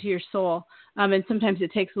taps into your soul. And sometimes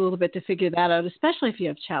it takes a little bit to figure that out, especially if you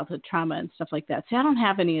have childhood trauma and stuff like that. See, I don't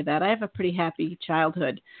have any of that. I have a pretty happy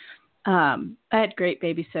childhood. I had great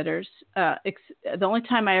babysitters. The only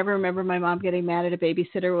time I ever remember my mom getting mad at a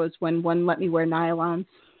babysitter was when one let me wear nylons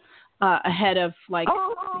ahead of the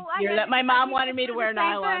year that my mom wanted me to wear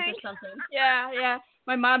nylons or something. Yeah.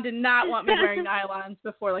 My mom did not want me wearing nylons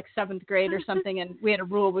before 7th grade or something, and we had a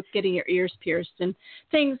rule with getting your ears pierced and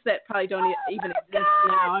things that probably don't even exist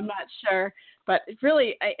now. I'm not sure, but it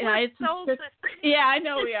really, I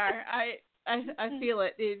know we are. I feel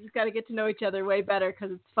it. You've got to get to know each other way better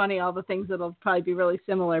because it's funny all the things that'll probably be really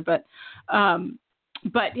similar. But yeah,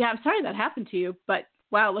 I'm sorry that happened to you. But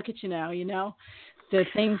wow, look at you now. The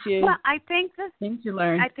things you. Well, I think things you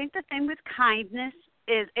learn. I think the thing with kindness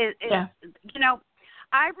is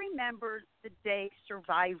I remember the day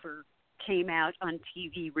Survivor came out on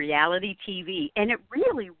TV, reality TV, and it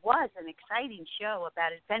really was an exciting show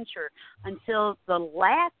about adventure until the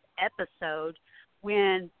last episode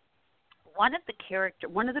when one of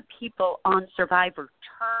the people on Survivor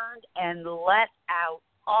turned and let out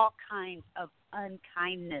all kinds of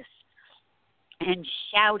unkindness and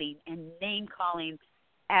shouting and name-calling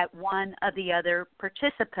at one of the other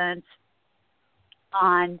participants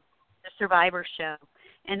on the Survivor show.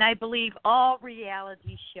 And I believe all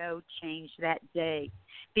reality show changed that day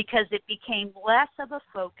because it became less of a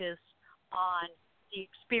focus on the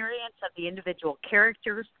experience of the individual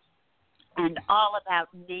characters and all about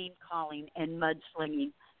name-calling and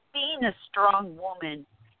mudslinging. Being a strong woman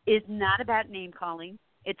is not about name-calling.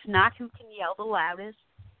 It's not who can yell the loudest.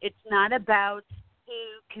 It's not about who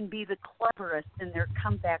can be the cleverest in their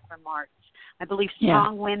comeback remarks. I believe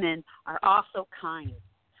strong women are also kind.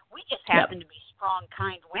 We just happen to be strong,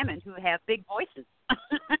 kind women who have big voices. But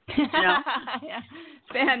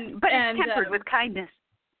it's tempered with kindness.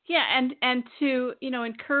 Yeah, and to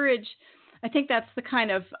encourage. I think that's the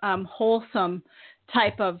kind of wholesome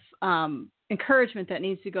type of encouragement that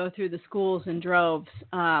needs to go through the schools in droves.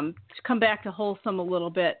 To come back to wholesome a little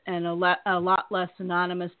bit and a lot less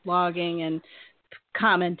anonymous blogging and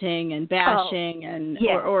commenting and bashing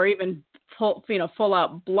or even full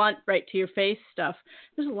out blunt right to your face stuff.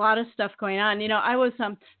 There's a lot of stuff going on. I was this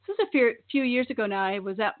was a few years ago now. I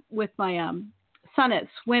was with my son at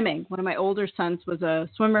swimming. One of my older sons was a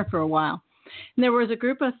swimmer for a while. And there was a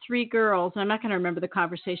group of 3 girls. I'm not going to remember the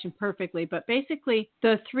conversation perfectly, but basically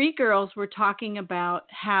the 3 girls were talking about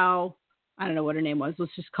how, I don't know what her name was.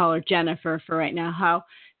 Let's just call her Jennifer for right now. How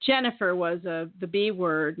Jennifer was the B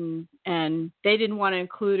word and they didn't want to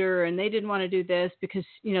include her and they didn't want to do this because,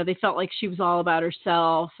 they felt like she was all about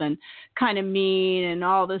herself and kind of mean and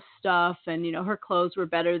all this stuff. And, her clothes were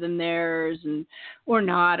better than theirs or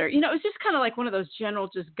not. Or, it was just kind of like one of those general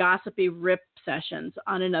just gossipy rip sessions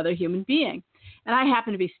on another human being. And I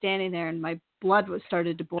happened to be standing there and my blood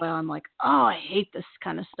started to boil. I'm like, oh, I hate this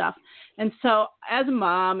kind of stuff. And so as a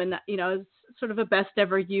mom and, as sort of a best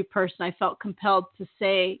ever you person, I felt compelled to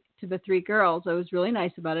say to the 3 girls, I was really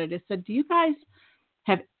nice about it. I said, do you guys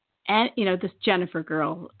have, this Jennifer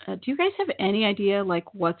girl, do you guys have any idea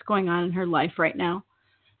what's going on in her life right now? And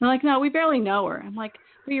they're like, no, we barely know her. I'm like,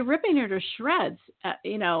 well, you're ripping her to shreds,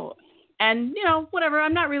 and, whatever,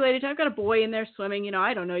 I'm not related to, I've got a boy in there swimming,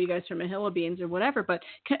 I don't know you guys from Mahilla Beans or whatever, but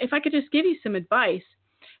if I could just give you some advice,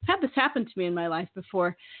 I've had this happen to me in my life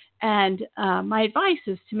before. And my advice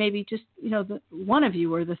is to maybe just, the one of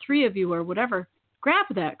you or the 3 of you or whatever, grab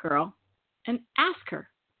that girl and ask her.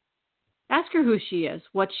 Ask her who she is,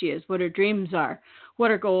 what her dreams are,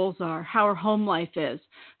 what her goals are, how her home life is,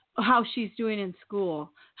 how she's doing in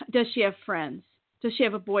school. Does she have friends? Does she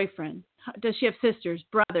have a boyfriend? Does she have sisters,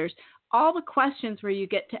 brothers? All the questions where you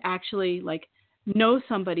get to actually know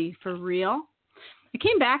somebody for real. I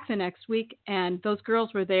came back the next week and those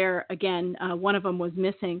girls were there again. One of them was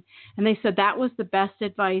missing and they said that was the best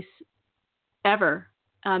advice ever.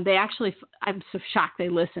 They actually, I'm so shocked they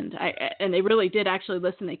listened. And they really did actually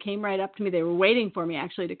listen. They came right up to me. They were waiting for me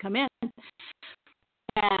actually to come in.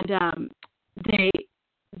 And they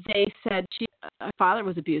said her father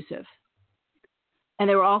was abusive. And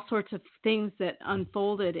there were all sorts of things that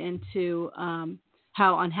unfolded into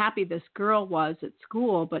how unhappy this girl was at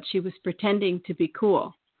school, but she was pretending to be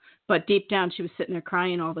cool. But deep down, she was sitting there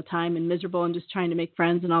crying all the time and miserable and just trying to make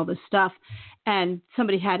friends and all this stuff. And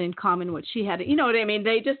somebody had in common what she had. You know what I mean?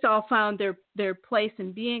 They just all found their place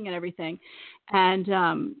in being and everything. And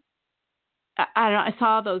I don't know, I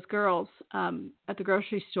saw those girls at the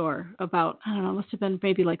grocery store about, I don't know, must have been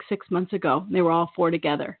maybe 6 months ago. They were all 4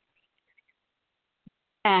 together.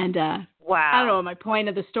 And I don't know Wow. what my point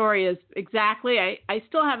of the story is exactly. I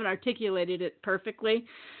still haven't articulated it perfectly,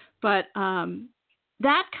 but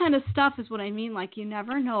that kind of stuff is what I mean. Like, you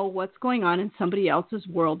never know what's going on in somebody else's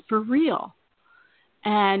world for real.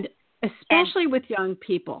 And And especially with young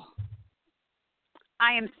people.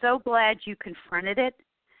 I am so glad you confronted it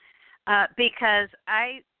because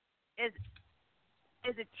as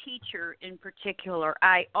a teacher in particular,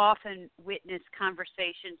 I often witness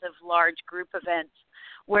conversations of large group events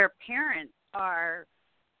where parents are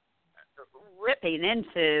ripping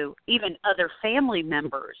into even other family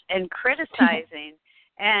members and criticizing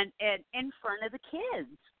and in front of the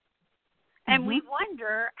kids. And we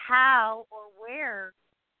wonder how or where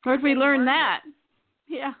Where'd we they learn learned that? it.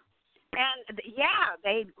 Yeah. And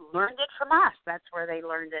they learned it from us. That's where they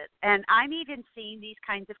learned it. And I'm even seeing these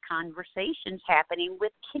kinds of conversations happening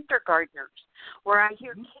with kindergartners, where I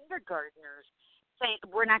hear kindergartners saying,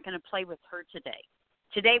 "We're not going to play with her today.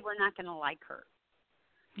 Today we're not going to like her."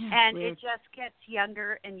 Yeah, And weird. it just gets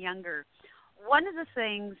younger and younger. One of the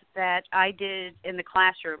things that I did in the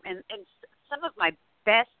classroom, and some of my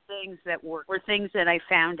best things that worked were things that I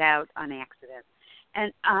found out on accident.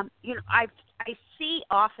 And I see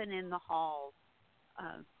often in the halls,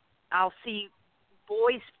 I'll see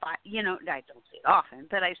boys fight. I don't see it often,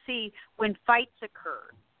 but I see when fights occur,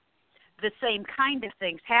 the same kind of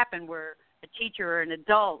things happen where a teacher or an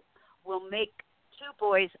adult will make two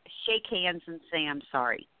boys shake hands and say, "I'm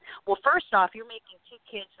sorry." Well, first off, you're making two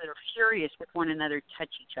kids that are furious with one another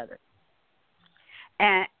touch each other.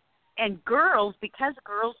 And girls, because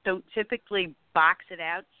girls don't typically box it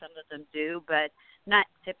out, some of them do, but not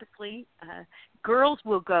typically, girls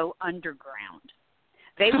will go underground.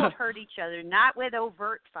 They will hurt each other, not with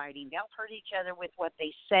overt fighting. They'll hurt each other with what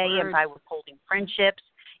they say and by withholding friendships.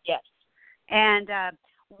 Yes. And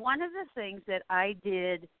one of the things that I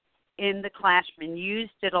did in the classroom and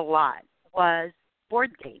used it a lot was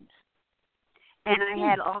board games. And I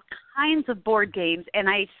had all kinds of board games, and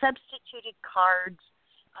I substituted cards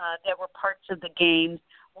that were parts of the game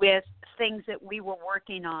with things that we were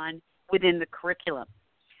working on within the curriculum.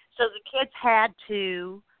 So the kids had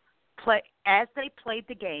to play, as they played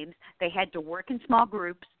the games, they had to work in small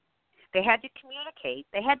groups, they had to communicate,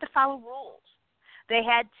 they had to follow rules, they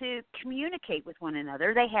had to communicate with one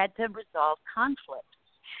another, they had to resolve conflict.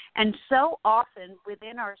 And so often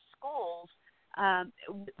within our schools,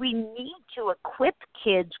 we need to equip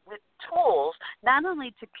kids with tools, not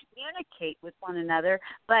only to communicate with one another,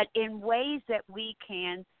 but in ways that we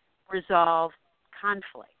can resolve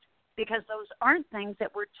conflict. Because those aren't things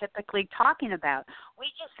that we're typically talking about. We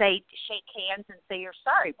just say, shake hands and say you're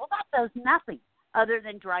sorry. Well, that does nothing other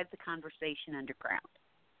than drive the conversation underground.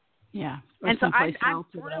 Yeah. And so I'm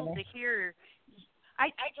thrilled to hear. I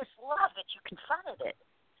just love that you confronted it.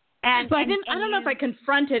 But I don't know if I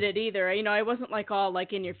confronted it either. I wasn't like all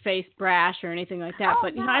like in your face brash or anything like that.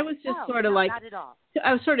 But I was just sort of like, not at all.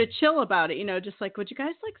 I was sort of chill about it. Just like, would you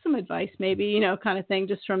guys like some advice, maybe? Kind of thing,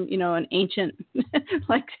 just from an ancient,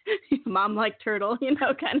 like mom like turtle,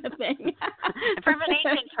 kind of thing. From an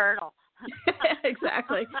ancient turtle.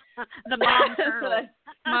 Exactly. The mom turtle.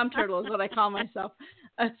 Mom turtle is what I call myself.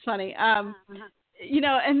 That's funny. And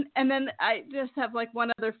then I just have like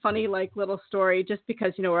one other funny like little story, just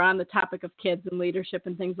because we're on the topic of kids and leadership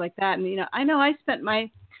and things like that. And I know I spent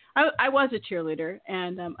I was a cheerleader,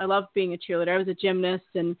 and I loved being a cheerleader. I was a gymnast,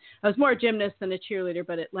 and I was more a gymnast than a cheerleader,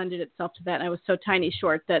 but it lended itself to that. And I was so tiny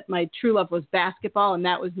short that my true love was basketball, and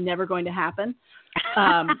that was never going to happen.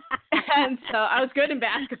 And so I was good in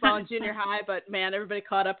basketball in junior high, but man, everybody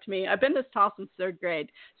caught up to me. I've been this tall since third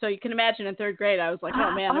grade. So you can imagine in third grade, I was like,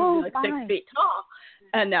 oh man, I'm like 6 feet tall.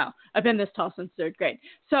 And no, I've been this tall since third grade.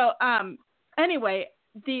 So anyway,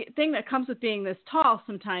 the thing that comes with being this tall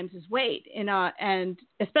sometimes is weight, and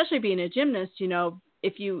especially being a gymnast,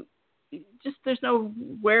 if you just, there's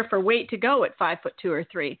nowhere for weight to go at 5'2" or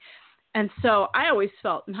 3. And so I always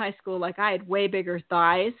felt in high school like I had way bigger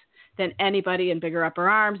thighs than anybody and bigger upper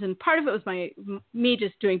arms. And part of it was me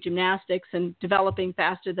just doing gymnastics and developing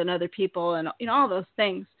faster than other people and, all those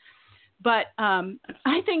things. But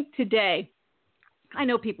I think today, I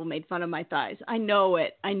know people made fun of my thighs. I know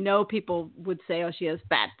it. I know people would say, oh, she has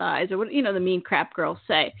fat thighs, or what, the mean crap girls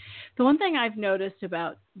say. The one thing I've noticed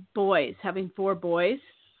about boys, having 4 boys,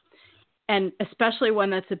 and especially one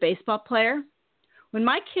that's a baseball player, when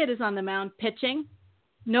my kid is on the mound pitching,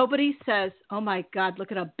 nobody says, oh my God, look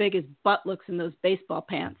at how big his butt looks in those baseball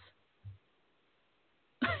pants.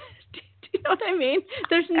 Do you know what I mean?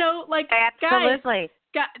 There's no Absolutely.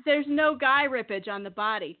 there's no guy rippage on the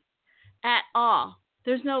body at all.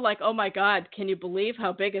 there's no like, oh my God, can you believe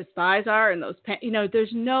how big his thighs are and those pants?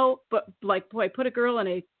 There's no, but like, boy, put a girl in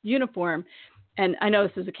a uniform, and I know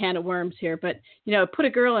this is a can of worms here, but put a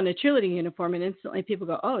girl in a cheerleading uniform, and instantly people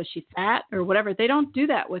go, oh, is she fat or whatever? They don't do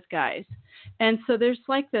that with guys, and so there's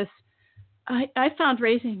like this. I found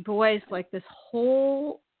raising boys like this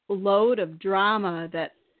whole load of drama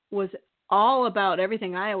that was all about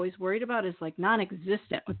everything I always worried about is like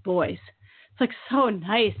non-existent with boys. It's like so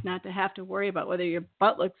nice not to have to worry about whether your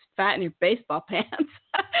butt looks fat in your baseball pants. Do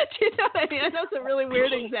you know what I mean? I know it's a really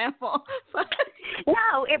weird example. But...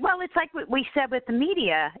 No, it's like what we said with the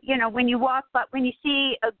media. When you when you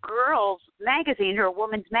see a girl's magazine or a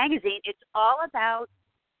woman's magazine, it's all about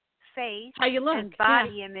face how you look, and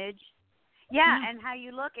body image. Yeah, and how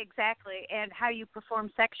you look exactly, and how you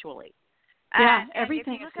perform sexually. Yeah,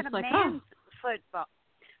 everything. If you look at a man's football,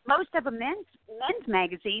 most of the men's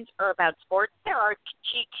magazines are about sports. There are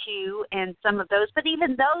GQ and some of those, but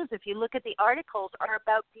even those, if you look at the articles, are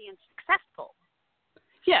about being successful.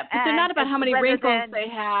 Yeah, but they're not about how many wrinkles they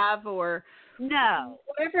have or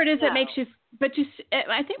whatever it is that makes you. But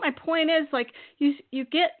I think my point is like you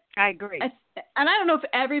get. I agree. And I don't know if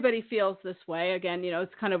everybody feels this way. Again,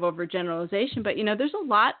 it's kind of overgeneralization, but there's a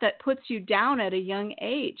lot that puts you down at a young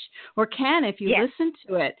age, or can if you listen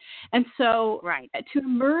to it. And so, to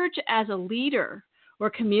emerge as a leader or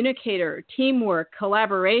communicator, teamwork,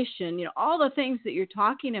 collaboration, all the things that you're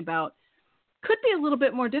talking about, could be a little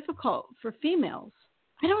bit more difficult for females.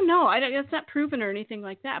 I don't know. It's not proven or anything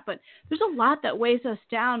like that, but there's a lot that weighs us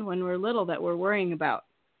down when we're little that we're worrying about.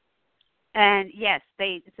 And yes,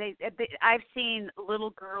 I've seen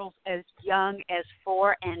little girls as young as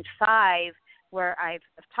 4 and 5 where I've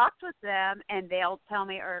talked with them, and they'll tell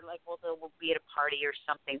me, or like, well, they'll be at a party or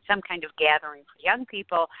something, some kind of gathering for young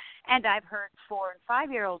people, and I've heard 4 and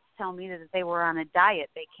 5-year-olds tell me that they were on a diet.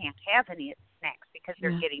 They can't have any snacks because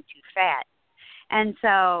they're getting too fat. And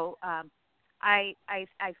so I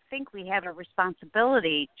think we have a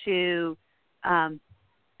responsibility to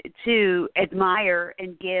admire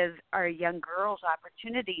and give our young girls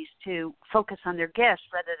opportunities to focus on their gifts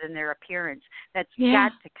rather than their appearance. That's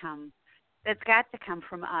got to come. That's got to come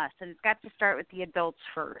from us, and it's got to start with the adults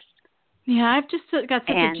first. Yeah, I've just got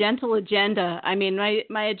such a gentle agenda. I mean,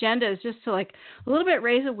 my agenda is just to like a little bit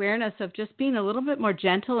raise awareness of just being a little bit more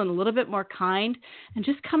gentle and a little bit more kind, and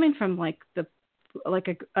just coming from like a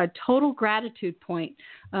total gratitude point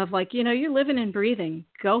of like, you're living and breathing.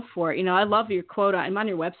 Go for it. I love your quote. I'm on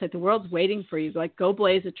your website. The world's waiting for you. Like, go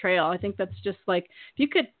blaze a trail. I think that's just like, if you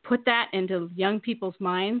could put that into young people's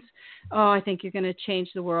minds, I think you're going to change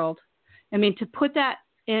the world. I mean, to put that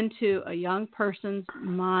into a young person's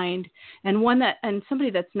mind and somebody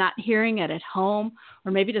that's not hearing it at home,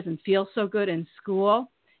 or maybe doesn't feel so good in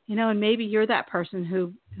school, and maybe you're that person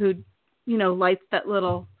who lights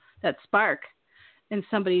that spark in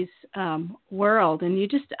somebody's world. And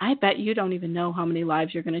I bet you don't even know how many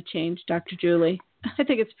lives you're going to change, Dr. Julie. I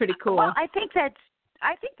think it's pretty cool. Well, I think that's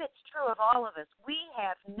true of all of us. We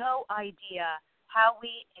have no idea how we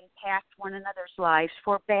impact one another's lives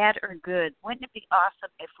for bad or good. Wouldn't it be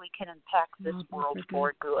awesome if we can impact this world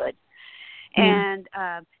for good? Yeah. And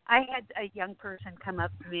I had a young person come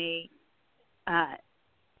up to me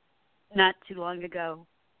not too long ago,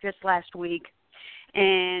 just last week,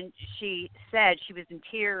 and she said, she was in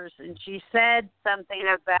tears, and she said something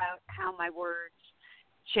about how my words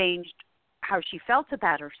changed how she felt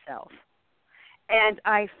about herself. And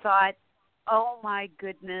I thought, oh my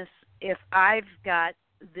goodness, if I've got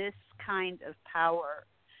this kind of power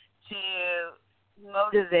to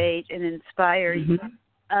motivate and inspire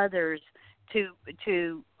others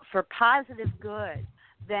for positive good,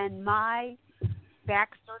 then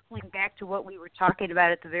circling back to what we were talking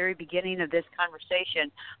about at the very beginning of this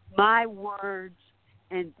conversation, my words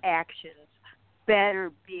and actions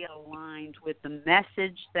better be aligned with the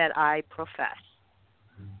message that I profess.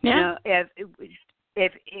 Yeah.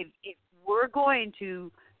 If we're going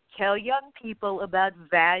to tell young people about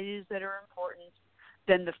values that are important,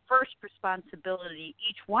 then the first responsibility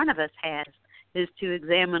each one of us has is to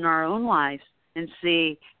examine our own lives and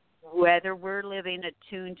see whether we're living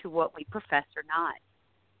attuned to what we profess or not.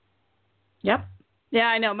 Yep. Yeah,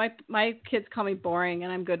 I know. My kids call me boring,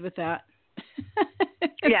 and I'm good with that.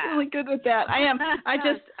 I'm really good with that. I am.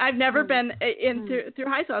 I've never been through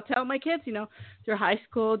high school. I'll tell my kids, through high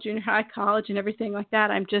school, junior high, college, and everything like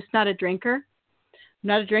that, I'm just not a drinker. I'm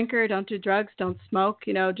not a drinker. Don't do drugs. Don't smoke.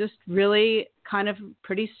 Just really kind of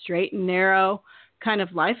pretty straight and narrow kind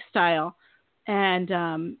of lifestyle.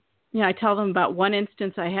 And I tell them about one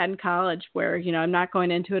instance I had in college where, I'm not going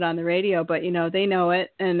into it on the radio, but, they know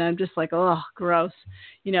it. And I'm just like, oh, gross.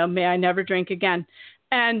 May I never drink again.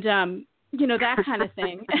 And, that kind of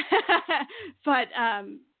thing. But,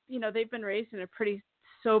 they've been raised in a pretty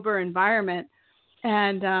sober environment.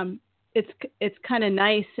 And it's kind of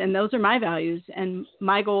nice. And those are my values and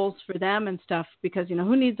my goals for them and stuff, because,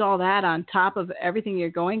 who needs all that on top of everything you're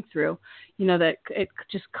going through, that it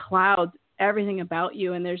just clouds everything about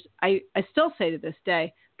you. And I still say to this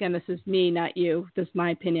day, again, this is me, not you, this is my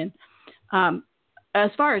opinion. As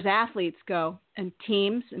far as athletes go and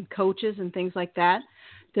teams and coaches and things like that,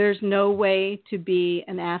 there's no way to be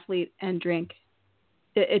an athlete and drink.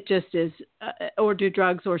 It just is, or do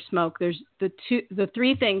drugs or smoke. There's the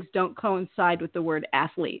three things don't coincide with the word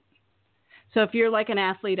athlete. So if you're like an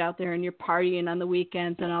athlete out there and you're partying on the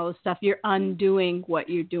weekends and all this stuff, you're undoing what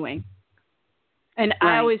you're doing. And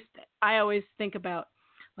right. I always think about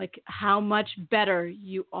like how much better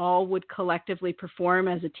you all would collectively perform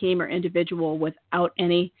as a team or individual without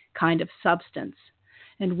any kind of substance,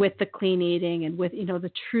 and with the clean eating and with,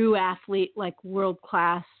 the true athlete, like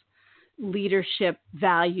world-class leadership,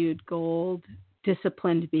 valued, gold,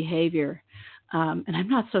 disciplined behavior. And I'm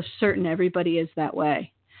not so certain everybody is that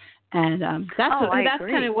way. And that's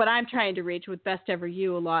kind of what I'm trying to reach with Best Ever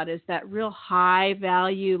You a lot, is that real high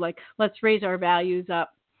value, like let's raise our values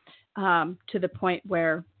up to the point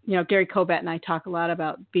where, Gary Cobat and I talk a lot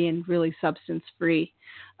about being really substance free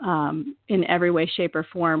in every way, shape, or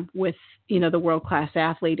form with, the world-class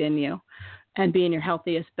athlete in you and being your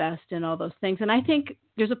healthiest best and all those things. And I think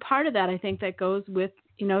there's a part of that, I think, that goes with,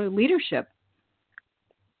 leadership.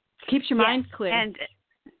 Keeps your mind clear. And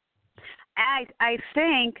I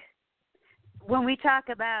think when we talk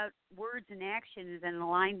about words and actions and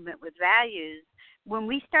alignment with values, when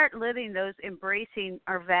we start living those, embracing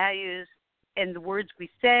our values and the words we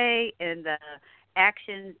say and the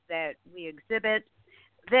actions that we exhibit,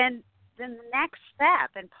 then the next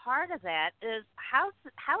step, and part of that is how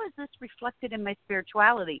is this reflected in my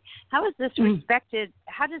spirituality? How is this reflected?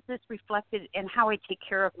 How does this reflected in how I take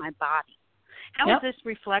care of my body? How is this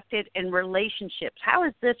reflected in relationships? How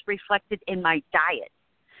is this reflected in my diet?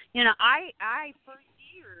 I for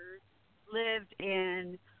years lived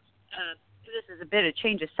in, this is a bit of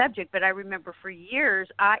change of subject, but I remember for years,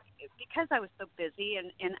 because I was so busy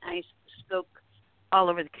and I spoke all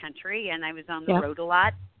over the country and I was on the road a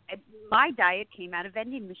lot, my diet came out of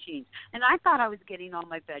vending machines. And I thought I was getting all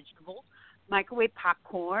my vegetables, microwave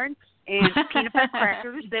popcorn, and peanut butter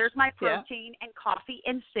crackers. There's my protein and coffee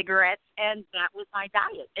and cigarettes, and that was my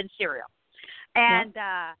diet, and cereal. And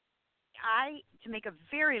to make a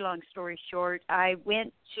very long story short, I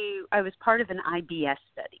was part of an IBS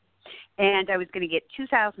study, and I was going to get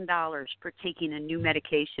 $2,000 for taking a new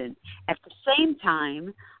medication. At the same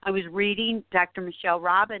time, I was reading Dr. Michelle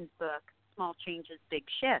Robbins' book, Small Changes, Big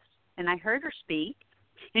Shifts, and I heard her speak,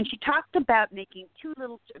 and she talked about making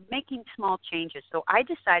small changes. So I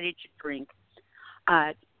decided to drink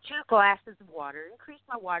 2 glasses of water, increase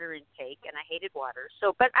my water intake, and I hated water.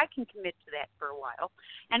 But I can commit to that for a while.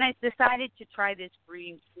 And I decided to try this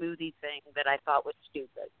green smoothie thing that I thought was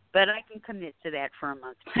stupid, but I can commit to that for a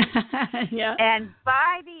month. And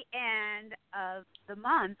by the end of the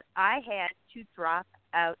month, I had to drop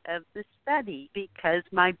out of the study because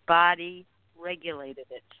my body regulated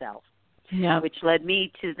itself, which led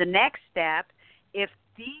me to the next step. If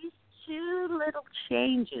these 2 little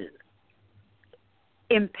changes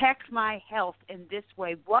impact my health in this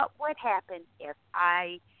way, what would happen if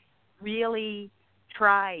I really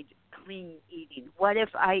tried clean eating? What if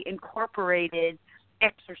I incorporated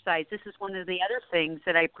exercise? This is one of the other things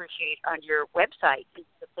that I appreciate on your website, is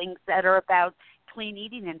the things that are about clean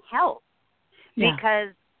eating and health.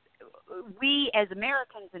 Because we as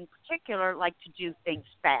Americans in particular like to do things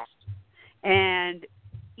fast. And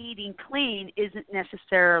eating clean isn't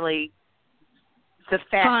necesserally the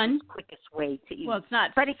fastest, quickest way to eat. Well, it's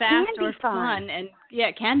not but it fast can or be fun. And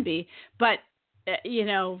it can be. But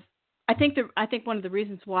I think one of the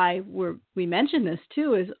reasons why we mention this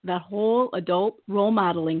too is that whole adult role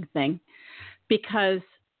modeling thing, because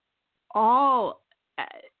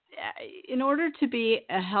in order to be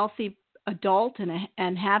a healthy adult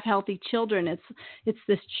and have healthy children, it's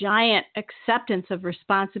this giant acceptance of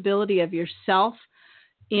responsibility of yourself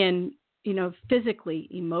in physically,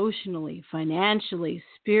 emotionally, financially,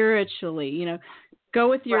 spiritually, go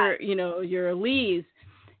with your Lees.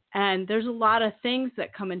 And there's a lot of things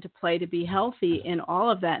that come into play to be healthy in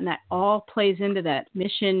all of that. And that all plays into that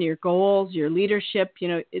mission, your goals, your leadership,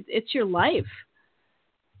 it's your life.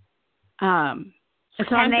 So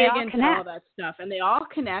I'm big into all that stuff. And they all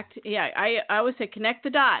connect. Yeah, I always say connect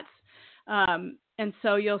the dots. And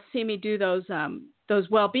so you'll see me do those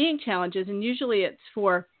well-being challenges, and usually it's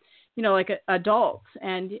for, like adults.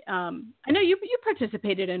 And I know you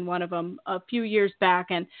participated in one of them a few years back,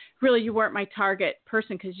 and really you weren't my target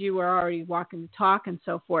person because you were already walking the talk and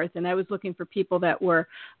so forth. And I was looking for people that were,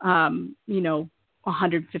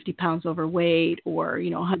 150 pounds overweight or,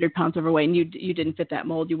 100 pounds overweight, and you didn't fit that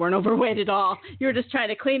mold. You weren't overweight at all. You were just trying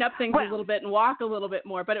to clean up things a little bit and walk a little bit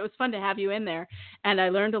more, but it was fun to have you in there. And I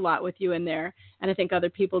learned a lot with you in there. And I think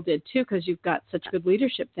other people did too, because you've got such good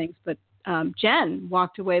leadership things. But Jen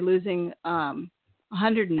walked away losing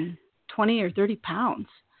 120 or 30 pounds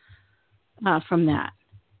from that.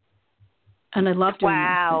 And I love doing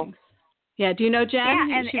those things. Yeah. Do you know Jen?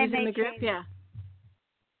 Yeah, she was in the group. Yeah.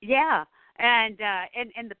 Yeah. And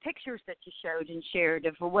the pictures that you showed and shared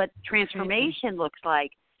of what transformation looks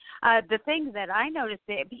like, the things that I noticed,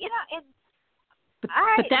 when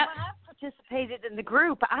I participated in the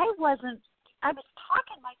group, I was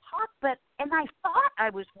talking my talk, and I thought I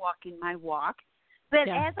was walking my walk, but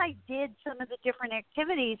as I did some of the different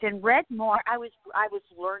activities and read more, I was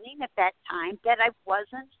learning at that time that I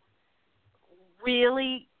wasn't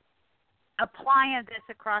really applying this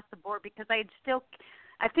across the board, because I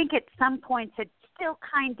think at some points it still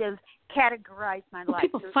kind of categorized my life.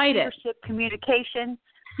 People fight leadership, communication,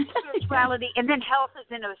 spirituality, and then health is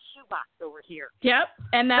in a shoebox over here. Yep,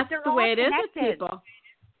 and that's the way it is with people.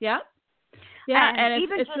 Yep. Yeah, and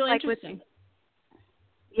it's really interesting.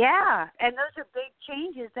 And those are big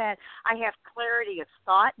changes that I have clarity of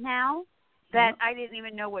thought now that I didn't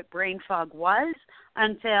even know what brain fog was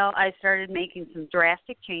until I started making some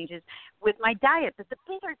drastic changes with my diet. But the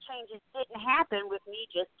bigger changes didn't happen with me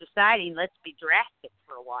just deciding, let's be drastic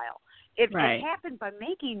for a while. It happened by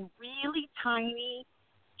making really tiny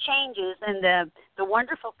changes. And the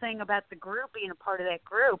wonderful thing about the group, being a part of that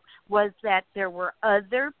group, was that there were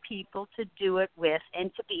other people to do it with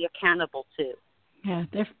and to be accountable to. Yeah,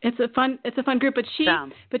 it's a fun group, but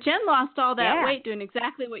Jen lost all that weight doing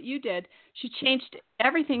exactly what you did. She changed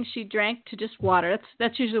everything she drank to just water.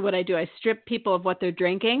 That's usually what I do. I strip people of what they're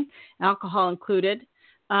drinking, alcohol included,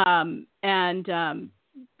 and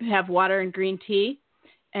have water and green tea,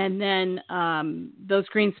 and then those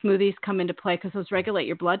green smoothies come into play because those regulate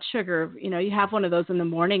your blood sugar. You have one of those in the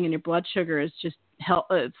morning, and your blood sugar is just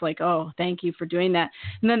it's like, oh, thank you for doing that.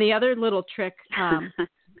 And then the other little trick.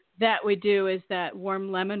 That we do is that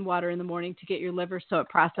warm lemon water in the morning to get your liver so it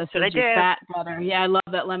processes your fat better. Yeah, I love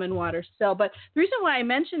that lemon water still. But the reason why I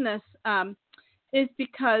mention this is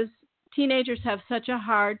because teenagers have such a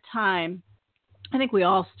hard time. I think we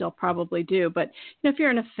all still probably do. But if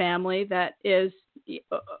you're in a family that is,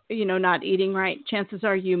 not eating right, chances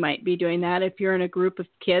are you might be doing that. If you're in a group of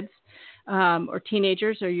kids or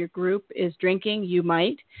teenagers, or your group is drinking, you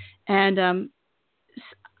might. And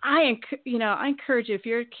I encourage you, if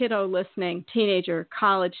you're a kiddo listening, teenager,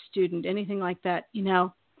 college student, anything like that,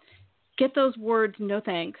 get those words, no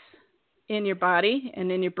thanks, in your body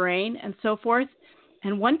and in your brain and so forth.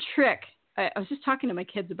 And one trick, I was just talking to my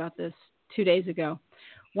kids about this 2 days ago.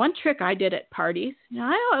 One trick I did at parties,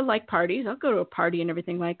 I like parties. I'll go to a party and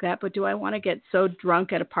everything like that, but do I want to get so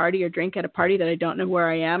drunk at a party or drink at a party that I don't know where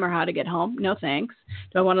I am or how to get home? No thanks.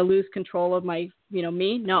 Do I want to lose control of my,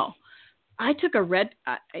 me? No. I took a red,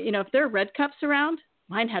 if there are red cups around,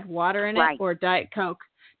 mine had water in it or Diet Coke.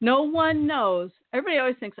 No one knows. Everybody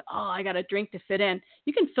always thinks, I got a drink to fit in.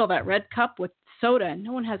 You can fill that red cup with soda, and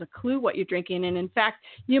no one has a clue what you're drinking. And in fact,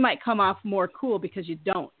 you might come off more cool because you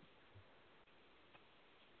don't.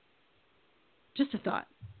 Just a thought.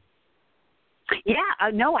 Yeah,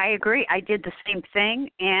 no, I agree. I did the same thing.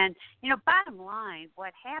 And, bottom line,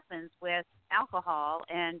 what happens with alcohol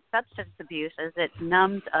and substance abuse is it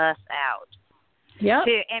numbs us out. Yeah.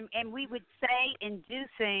 And we would say and do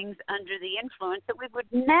things under the influence that we would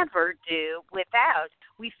never do without.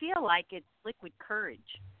 We feel like it's liquid courage.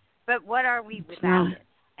 But what are we without it?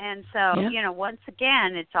 And so, once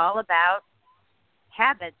again, it's all about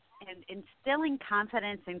habits and instilling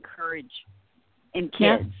confidence and courage in kids.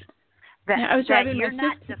 Yeah. That, I was driving you're my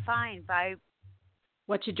not sister. defined by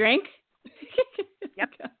what you drink. Yep.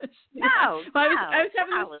 No. Well, I was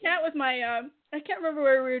having this chat with my. I can't remember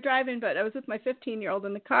where we were driving, but I was with my 15-year-old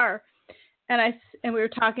in the car, and we were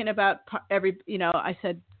talking about I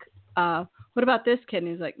said, "What about this kid?"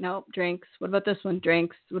 And he's like, "Nope, drinks." What about this one?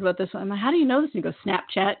 Drinks. What about this one? I'm like, "How do you know this?" And he goes,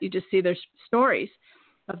 "Snapchat. You just see their stories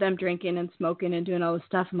of them drinking and smoking and doing all this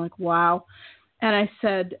stuff." I'm like, "Wow." And I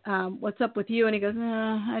said, "What's up with you?" And he goes,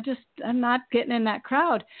 I'm not getting in that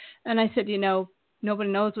crowd. And I said, nobody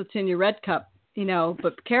knows what's in your red cup,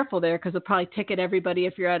 but be careful there because they'll probably ticket everybody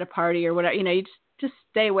if you're at a party or whatever. You just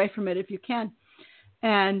stay away from it if you can.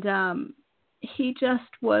 And he just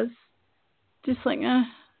was just like,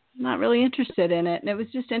 not really interested in it. And it was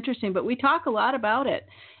just interesting. But we talk a lot about it.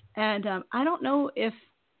 And I don't know if,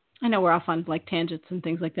 I know we're off on like tangents and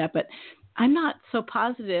things like that, but I'm not so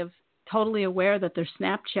positive, totally aware that their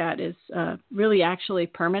Snapchat is really actually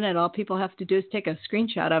permanent. All people have to do is take a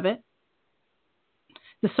screenshot of it.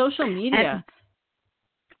 The social media,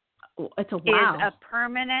 it's a wow. Is a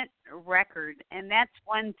permanent record. And that's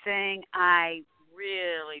one thing I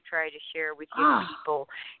really try to share with young people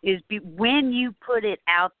is when you put it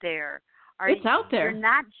out there, it's out there. You're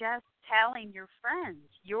not just telling your friends,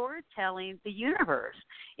 you're telling the universe.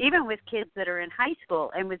 Even with kids that are in high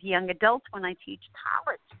school and with young adults when I teach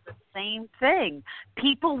college, the same thing.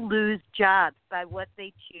 People lose jobs by what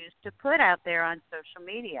they choose to put out there on social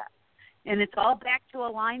media. And it's all back to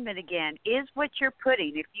alignment again. Is what you're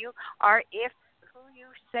putting, if who you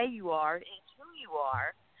say you are is who you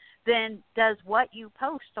are, then does what you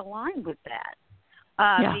post align with that?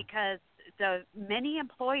 Because many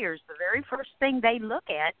employers, the very first thing they look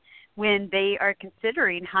at when they are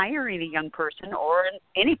considering hiring a young person or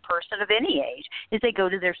any person of any age is they go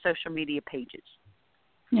to their social media pages.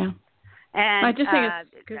 Yeah. And I just think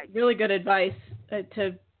it's really good advice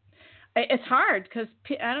it's hard because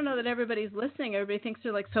I don't know that everybody's listening. Everybody thinks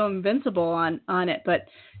they're like so invincible on it, but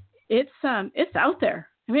it's out there.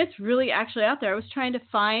 I mean, it's really actually out there. I was trying to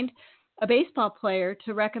find a baseball player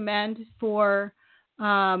to recommend for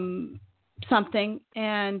something,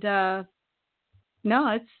 and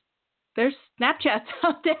no, there's Snapchats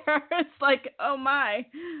out there. It's like, oh my,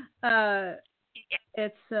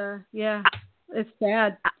 it's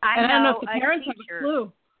bad. I don't know if the parents have a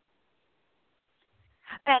clue.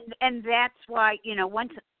 And that's why,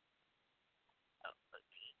 once,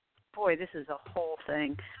 boy, this is a whole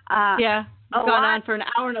thing. It's gone on for an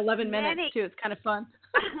hour and 11 minutes, too. It's kind of fun.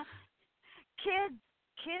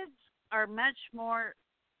 Kids are much more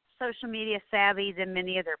social media savvy than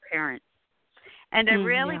many of their parents. And I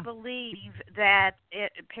really believe that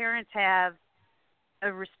parents have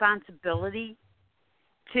a responsibility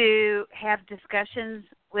to have discussions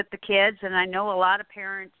with the kids. And I know a lot of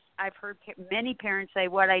parents, I've heard many parents say,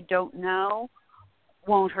 what I don't know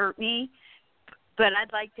won't hurt me. But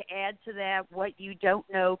I'd like to add to that, what you don't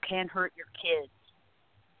know can hurt your kids.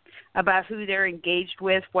 About who they're engaged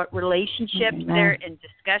with, what relationships and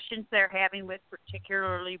discussions they're having with,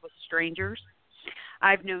 particularly with strangers.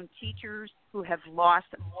 I've known teachers who have lost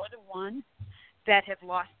more than one that have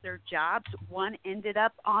lost their jobs. One ended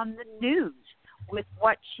up on the news with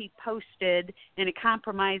what she posted in a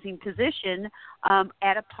compromising position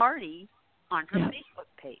at a party on her Facebook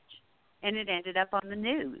page. And it ended up on the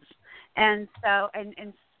news. And so,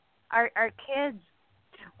 and our kids,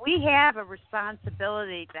 we have a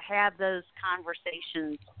responsibility to have those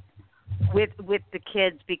conversations with the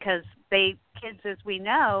kids because kids, as we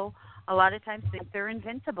know, a lot of times think they're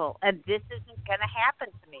invincible. And this isn't going to happen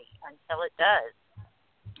to me until it does.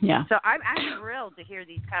 Yeah. So I'm thrilled to hear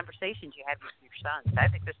these conversations you have with your sons. I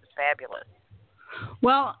think this is fabulous.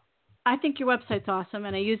 Well, I think your website's awesome,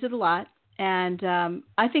 and I use it a lot. And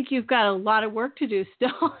I think you've got a lot of work to do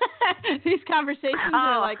still. These conversations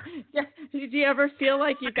are like, do you ever feel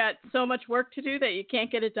like you've got so much work to do that you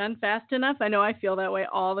can't get it done fast enough? I know I feel that way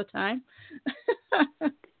all the time.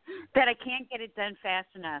 That I can't get it done fast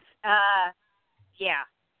enough. Yeah,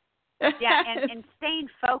 and staying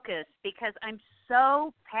focused because I'm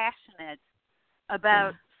so passionate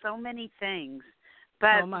about so many things.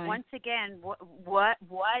 But once again, what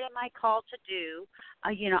am I called to do?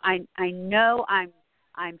 I know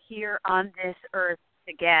I'm here on this earth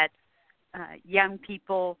to get young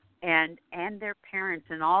people and their parents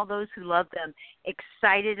and all those who love them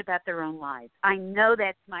excited about their own lives. I know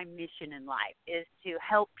that's my mission in life, is to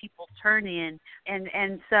help people turn in.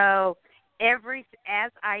 And so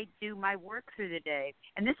as I do my work through the day,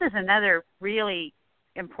 and this is another really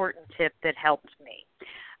important tip that helped me,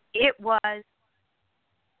 it was,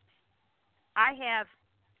 I have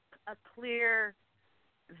a clear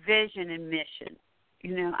vision and mission.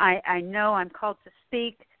 I know I'm called to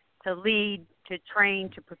speak, to lead, to train,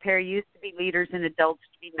 to prepare youth to be leaders and adults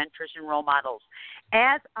to be mentors and role models.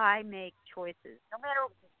 As I make choices,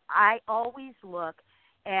 I always look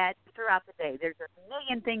at throughout the day, there's a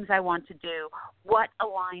million things I want to do, what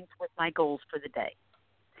aligns with my goals for the day.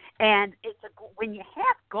 And when you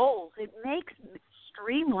have goals, it makes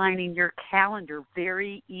streamlining your calendar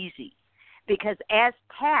very easy. Because as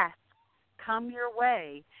tasks come your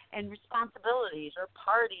way and responsibilities or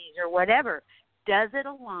parties or whatever, does it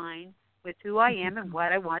align with who I am and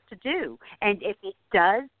what I want to do? And if it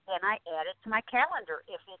does, then I add it to my calendar.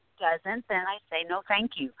 If it doesn't, then I say no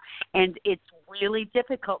thank you. And it's really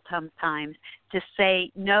difficult sometimes to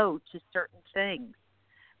say no to certain things.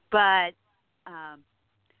 But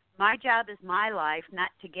my job is my life, not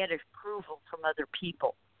to get approval from other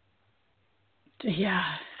people. Yeah.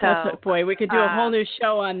 So, boy, we could do a whole new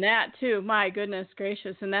show on that too. My goodness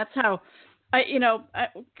gracious. And that's how,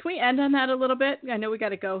 can we end on that a little bit? I know we got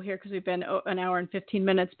to go here because we've been an hour and 15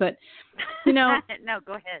 minutes, but, No,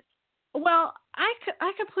 go ahead. Well, I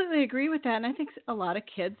completely agree with that. And I think a lot of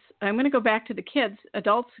kids, I'm going to go back to the kids,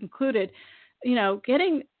 adults included,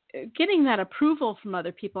 getting that approval from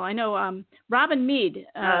other people. I know Robin Mead,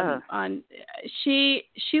 she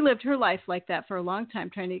lived her life like that for a long time,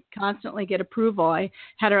 trying to constantly get approval. I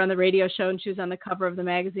had her on the radio show, and she was on the cover of the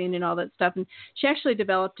magazine and all that stuff. And she actually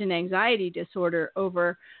developed an anxiety disorder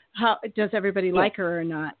over how does everybody like her or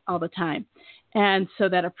not all the time. And so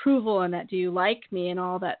that approval and that do you like me and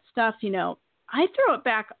all that stuff, I throw it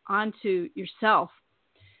back onto yourself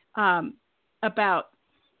about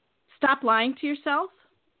stop lying to yourself.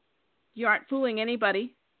 You aren't fooling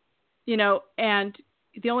anybody, and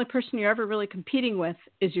the only person you're ever really competing with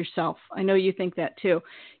is yourself. I know you think that too.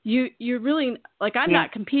 You're really like, I'm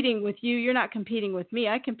not competing with you. You're not competing with me.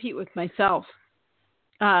 I compete with myself.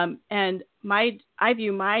 And I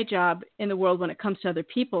view my job in the world when it comes to other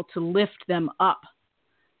people to lift them up,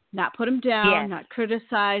 not put them down, not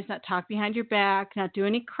criticize, not talk behind your back, not do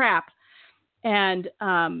any crap. And,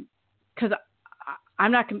 cause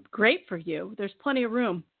I'm not great for you. There's plenty of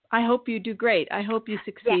room. I hope you do great. I hope you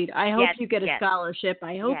succeed. Yes, I hope you get a scholarship.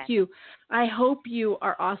 I hope you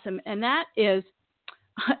are awesome. And that is,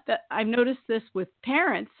 I've noticed this with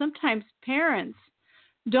parents. Sometimes parents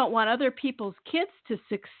don't want other people's kids to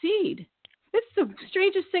succeed. It's the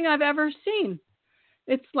strangest thing I've ever seen.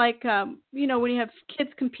 It's like, when you have kids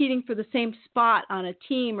competing for the same spot on a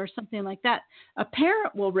team or something like that, a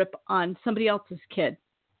parent will rip on somebody else's kid.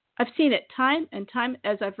 I've seen it time and time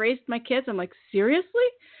as I've raised my kids. I'm like, seriously?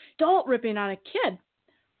 Adult ripping on a kid.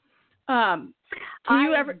 That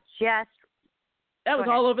was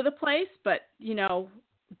all over the place, but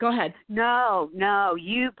go ahead. No,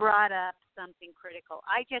 you brought up something critical.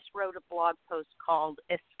 I just wrote a blog post called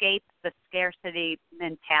Escape the Scarcity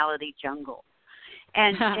Mentality Jungle.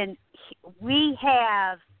 And we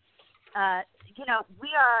have, we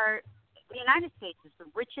are, the United States is the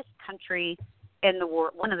richest country in the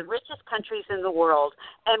world, one of the richest countries in the world,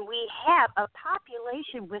 and we have a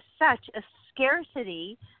population with such a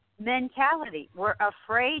scarcity mentality. We're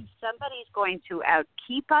afraid somebody's going to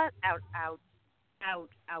outkeep us,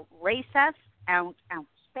 outrace us,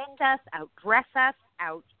 outspend us, outdress us,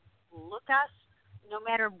 outlook us, no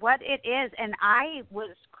matter what it is. And I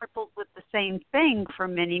was crippled with the same thing for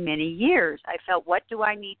many, many years. I felt, what do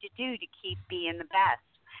I need to do to keep being the best?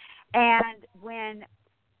 And when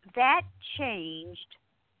that changed,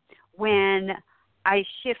 when I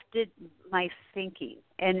shifted my thinking,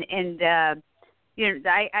 and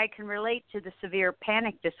I can relate to the severe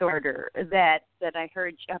panic disorder that I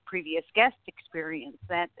heard a previous guest experience,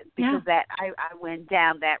 because I went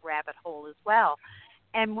down that rabbit hole as well.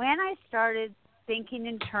 And when I started thinking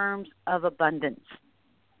in terms of abundance,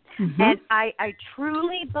 and I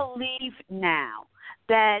truly believe now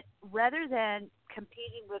that rather than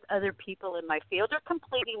competing with other people in my field or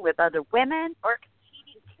competing with other women or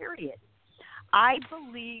competing, period, I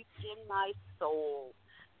believe in my soul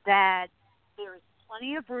that there is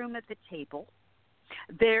plenty of room at the table.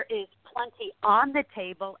 There is plenty on the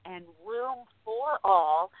table and room for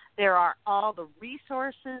all. There are all the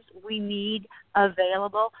resources we need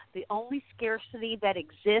available. The only scarcity that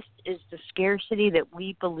exists is the scarcity that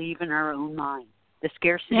we believe in our own mind, the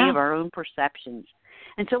scarcity of our own perceptions.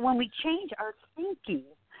 And so when we change our thinking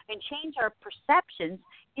and change our perceptions,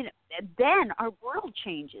 then our world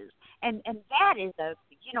changes. And that is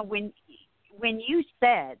when you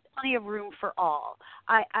said plenty of room for all,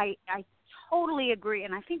 I totally agree.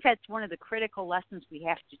 And I think that's one of the critical lessons we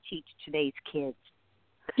have to teach today's kids.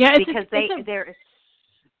 Yeah, because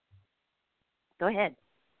go ahead.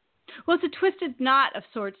 Well, it's a twisted knot of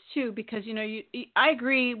sorts too, because I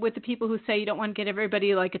agree with the people who say you don't want to get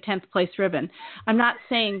everybody like a 10th place ribbon. I'm not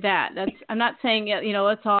saying that. I'm not saying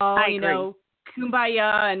let's all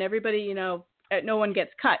kumbaya and everybody no one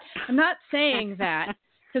gets cut. I'm not saying that,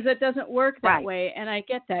 because it doesn't work that way, and I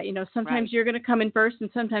get that. Sometimes you're going to come in first, and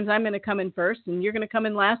sometimes I'm going to come in first, and you're going to come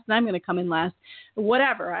in last, and I'm going to come in last.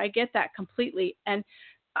 Whatever, I get that completely, and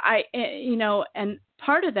and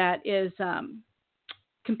part of that is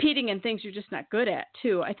competing in things you're just not good at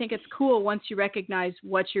too. I think it's cool once you recognize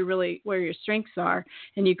where your strengths are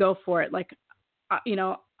and you go for it. Like,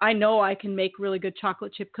 I know I can make really good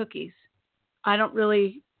chocolate chip cookies. I don't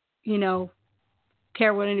really,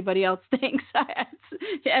 care what anybody else thinks.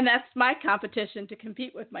 And that's my competition to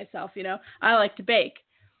compete with myself. I like to bake.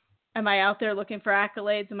 Am I out there looking for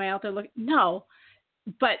accolades? Am I out there looking? No,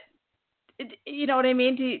 but you know what I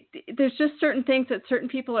mean? There's just certain things that certain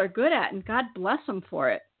people are good at, and God bless them for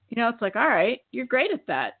it. It's like, all right, you're great at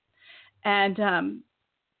that. And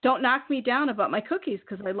don't knock me down about my cookies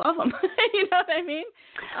because I love them. You know what I mean?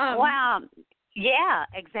 Wow. Yeah,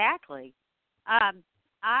 exactly.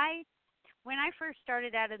 When I first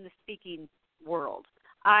started out in the speaking world,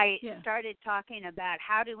 I started talking about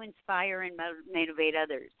how to inspire and motivate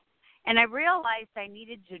others. And I realized I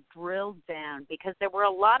needed to drill down because there were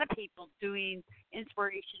a lot of people doing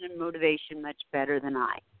inspiration and motivation much better than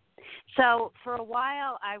I. So for a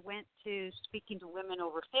while, I went to speaking to women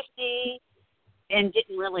over 50 and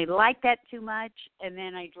didn't really like that too much. And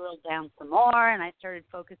then I drilled down some more, and I started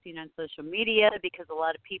focusing on social media because a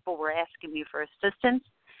lot of people were asking me for assistance.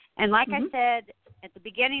 And like I said at the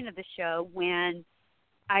beginning of the show, when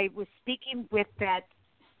I was speaking with that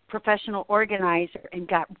professional organizer and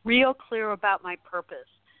got real clear about my purpose,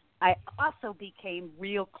 I also became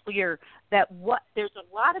real clear that there's a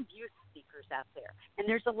lot of youth speakers out there, and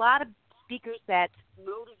there's a lot of speakers that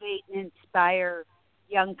motivate and inspire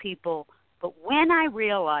young people. But when I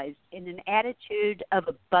realized in an attitude of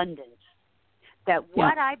abundance that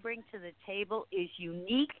what I bring to the table is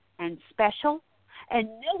unique and special, and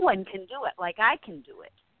no one can do it like I can do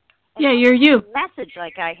it. And you're you. Message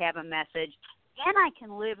like I have a message. Then I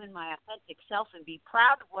can live in my authentic self and be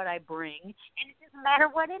proud of what I bring, and it doesn't matter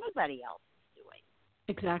what anybody else is doing.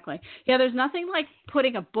 Exactly. Yeah, there's nothing like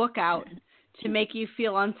putting a book out to make you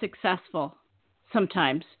feel unsuccessful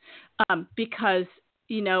sometimes, because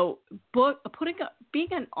being an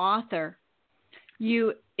author,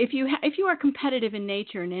 if you are competitive in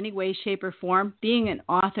nature in any way, shape, or form, being an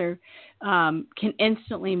author can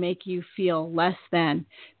instantly make you feel less than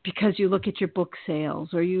because you look at your book sales,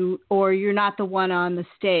 or you're not the one on the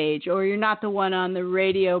stage, or you're not the one on the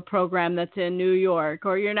radio program that's in New York,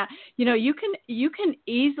 or you're not. You can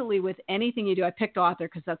easily, with anything you do. I picked author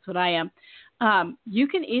because that's what I am. You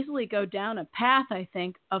can easily go down a path, I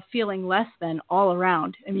think, of feeling less than all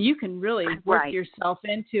around. I mean, you can really work yourself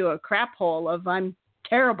into a crap hole of I'm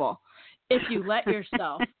terrible if you let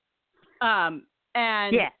yourself. I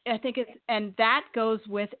think and that goes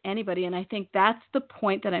with anybody. And I think that's the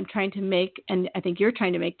point that I'm trying to make, and I think you're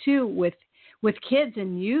trying to make too, with kids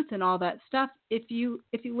and youth and all that stuff. If you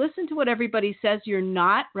listen to what everybody says you're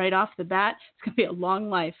not right off the bat, it's going to be a long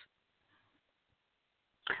life.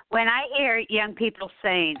 When I hear young people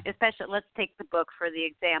saying, especially, let's take the book for the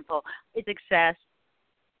example, success.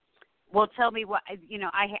 Well, tell me what,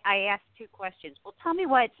 I ask two questions. Well, tell me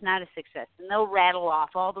why it's not a success. And they'll rattle off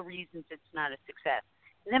all the reasons it's not a success.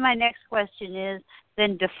 And then my next question is,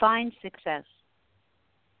 then define success.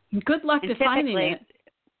 Good luck defining it.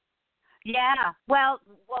 Yeah. Well,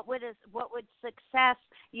 what would success,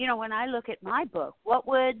 when I look at my book, what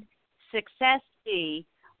would success be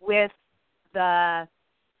with writing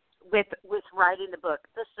the book?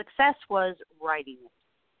 The success was writing it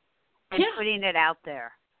and putting it out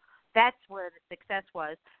there. That's where the success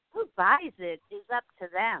was. Who buys it is up to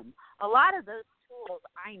them. A lot of those tools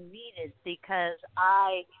I needed because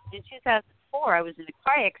in 2004, I was in a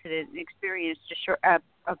car accident and experienced a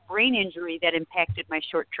brain injury that impacted my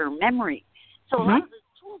short-term memory. So a lot of the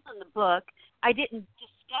tools in the book I didn't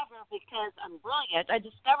discover because I'm brilliant. I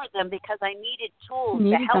discovered them because I needed tools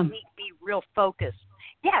to help me be real focused.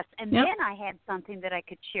 Yes, and then I had something that I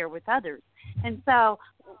could share with others. And so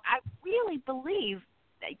I really believe,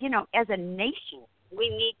 as a nation, we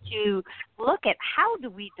need to look at how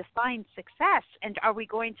do we define success, and are we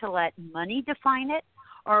going to let money define it,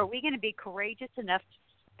 or are we going to be courageous enough to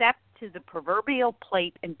step to the proverbial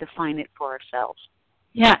plate and define it for ourselves?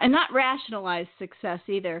 Yeah, and not rationalize success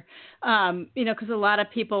either, because a lot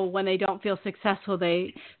of people, when they don't feel successful,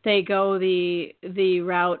 they go the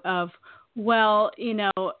route of, well,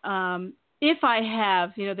 if I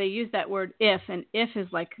have, they use that word if, and if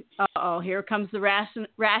is like, here comes the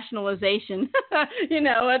rationalization, a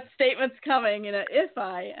statement's coming, if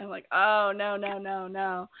I'm like, oh,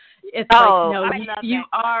 no. It's you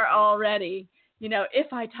are already,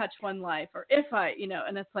 if I touch one life, or if I,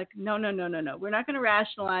 and it's like, no. We're not going to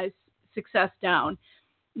rationalize success down.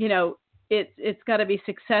 It's got to be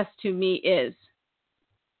success to me is.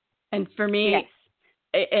 And for me,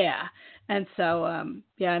 yeah. And so, I'm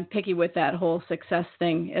picky with that whole success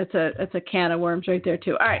thing. It's a can of worms right there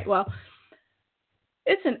too. All right, well,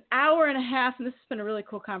 it's an hour and a half, and this has been a really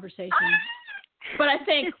cool conversation. But I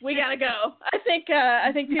think we gotta go. I think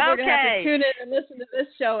people are gonna have to tune in and listen to this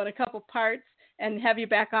show in a couple parts and have you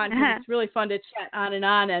back on because it's really fun to chat on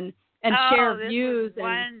and share views.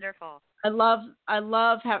 Wonderful. I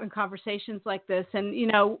love having conversations like this, and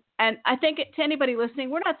and I think to anybody listening,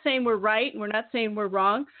 we're not saying we're right and we're not saying we're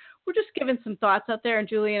wrong. We're just giving some thoughts out there, and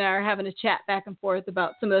Julie and I are having a chat back and forth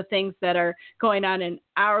about some of the things that are going on in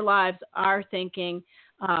our lives, our thinking,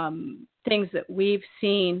 things that we've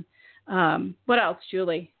seen. What else,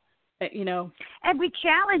 Julie? And we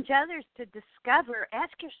challenge others to discover,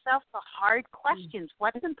 ask yourself the hard questions.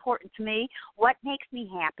 What is important to me? What makes me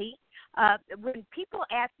happy? When people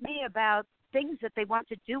ask me about things that they want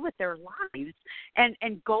to do with their lives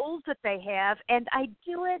and goals that they have, and I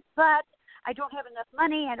do it, but I don't have enough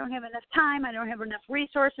money, I don't have enough time, I don't have enough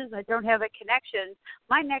resources, I don't have a connection.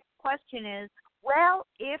 My next question is, well,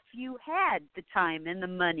 if you had the time and the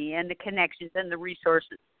money and the connections and the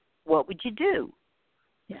resources, what would you do?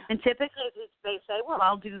 Yeah. And typically they say, well,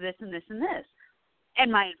 I'll do this and this and this.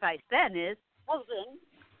 And my advice then is, well, then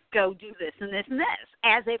go do this and this and this,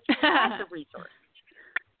 as if you have the resources.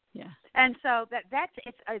 Yeah. And so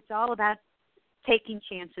it's all about taking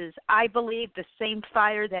chances. I believe the same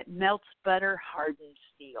fire that melts butter hardens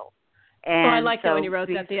steel. And I liked that when you wrote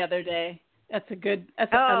that the other day. I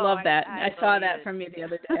love that. I saw that from you the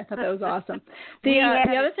other day. I thought that was awesome. The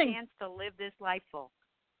other thing, chance to live this life full.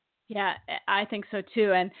 Yeah, I think so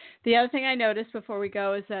too. And the other thing I noticed before we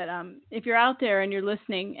go is that if you're out there and you're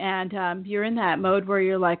listening and you're in that mode where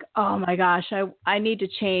you're like, oh my gosh, I need to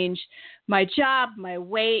change my job, my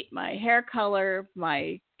weight, my hair color,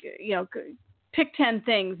 my, pick 10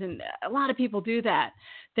 things. And a lot of people do that.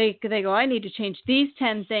 They go, I need to change these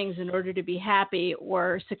 10 things in order to be happy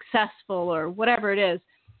or successful or whatever it is.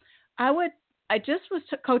 I just was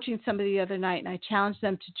coaching somebody the other night and I challenged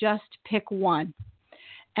them to just pick one.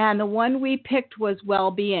 And the one we picked was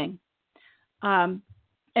well-being. And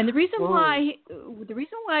the reason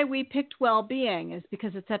why we picked well-being is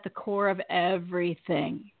because it's at the core of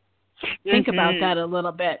everything. Mm-hmm. Think about that a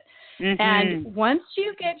little bit. Mm-hmm. And once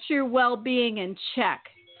you get your well-being in check,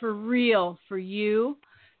 for real, for you,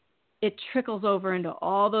 it trickles over into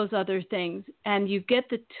all those other things. And you get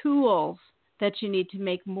the tools that you need to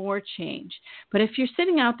make more change. But if you're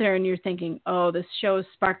sitting out there and you're thinking, oh, this show has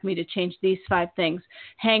sparked me to change these 5 things,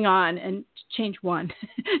 hang on and change one.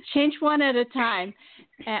 Change one at a time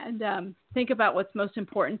and think about what's most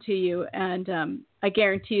important to you. And I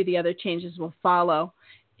guarantee you the other changes will follow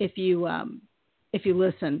if you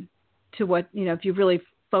listen to what, if you really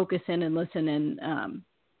focus in and listen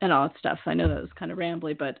and all that stuff. I know that was kind of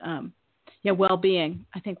rambly, but well-being.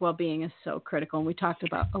 I think well-being is so critical. And we talked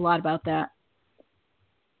a lot about that.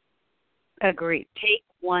 Agreed. Take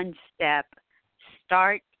one step.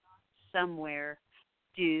 Start somewhere.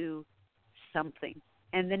 Do something.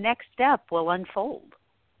 And the next step will unfold.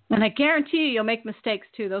 And I guarantee you'll make mistakes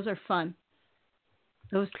too. Those are fun.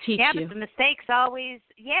 Those teach you. Yeah, but the mistakes always,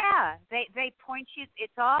 they point you.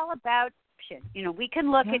 It's all about, we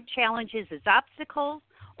can look at challenges as obstacles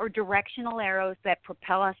or directional arrows that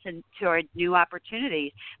propel us into our new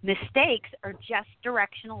opportunities. Mistakes are just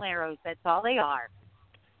directional arrows. That's all they are.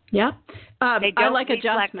 Yeah. They don't I like reflect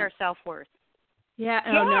adjustments. our self-worth. Yeah.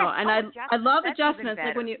 And I love adjustments.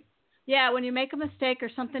 Like when you make a mistake or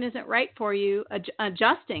something isn't right for you,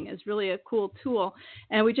 adjusting is really a cool tool.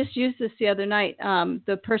 And we just used this the other night.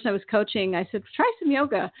 The person I was coaching, I said, try some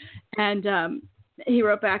yoga. And he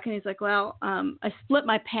wrote back and he's like, well, I split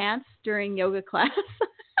my pants during yoga class.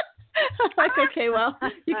 I'm like, okay, well,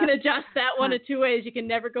 you can adjust that one of 2 ways. You can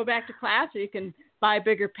never go back to class, or you can buy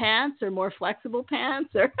bigger pants or more flexible pants.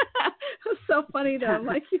 Or it's so funny though. I'm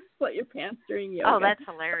like, you split your pants during yoga. Oh, that's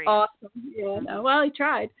hilarious. Awesome. Yeah. No, well, he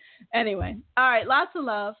tried. Anyway, all right. Lots of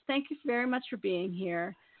love. Thank you very much for being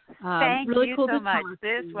here. Thank really you cool so to much. Talk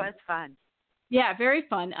This was fun. Yeah, very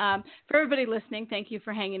fun. For everybody listening, thank you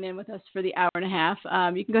for hanging in with us for the hour and a half.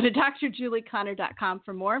 You can go to drjulieconnor.com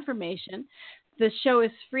for more information. The show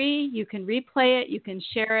is free. You can replay it. You can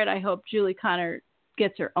share it. I hope Julie Connor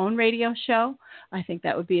gets her own radio show. I think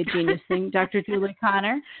that would be a genius thing. Dr. Julie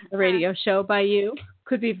Connor, a radio show by you.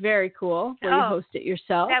 Could be very cool where you host it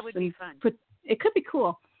yourself. That would be fun. It could be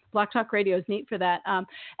cool. Block Talk Radio is neat for that.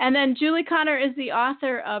 And then Julie Connor is the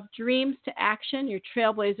author of Dreams to Action, Your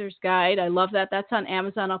Trailblazer's Guide. I love that. That's on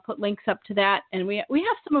Amazon. I'll put links up to that. And we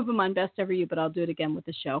have some of them on Best Ever You, but I'll do it again with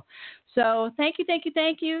the show. So thank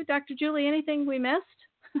you. Dr. Julie, anything we missed?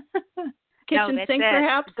 Kitchen sink,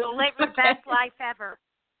 perhaps? Go live your best life ever.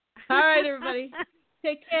 All right, everybody.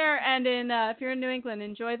 Take care. And if you're in New England,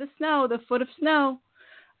 enjoy the snow, the foot of snow.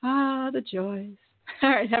 Ah, the joys. All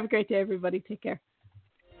right. Have a great day, everybody. Take care.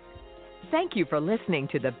 thank you for listening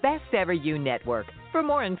to the Best Ever You Network. For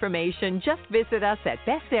more information, just visit us at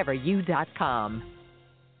besteveryou.com.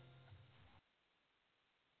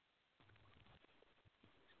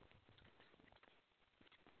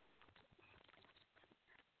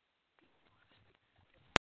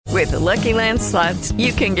 With the Lucky Land Slots,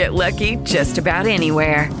 you can get lucky just about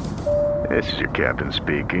anywhere. This is your captain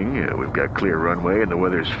speaking. We've got clear runway and the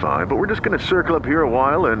weather's fine, but we're just going to circle up here a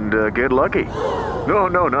while and get lucky.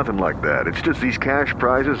 No, nothing like that. It's just these cash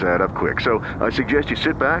prizes add up quick. So I suggest you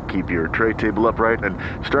sit back, keep your tray table upright, and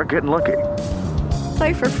start getting lucky.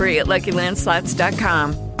 Play for free at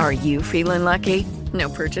LuckyLandSlots.com. Are you feeling lucky? No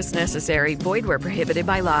purchase necessary. Void where prohibited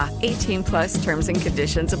by law. 18+ terms and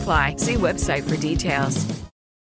conditions apply. See website for details.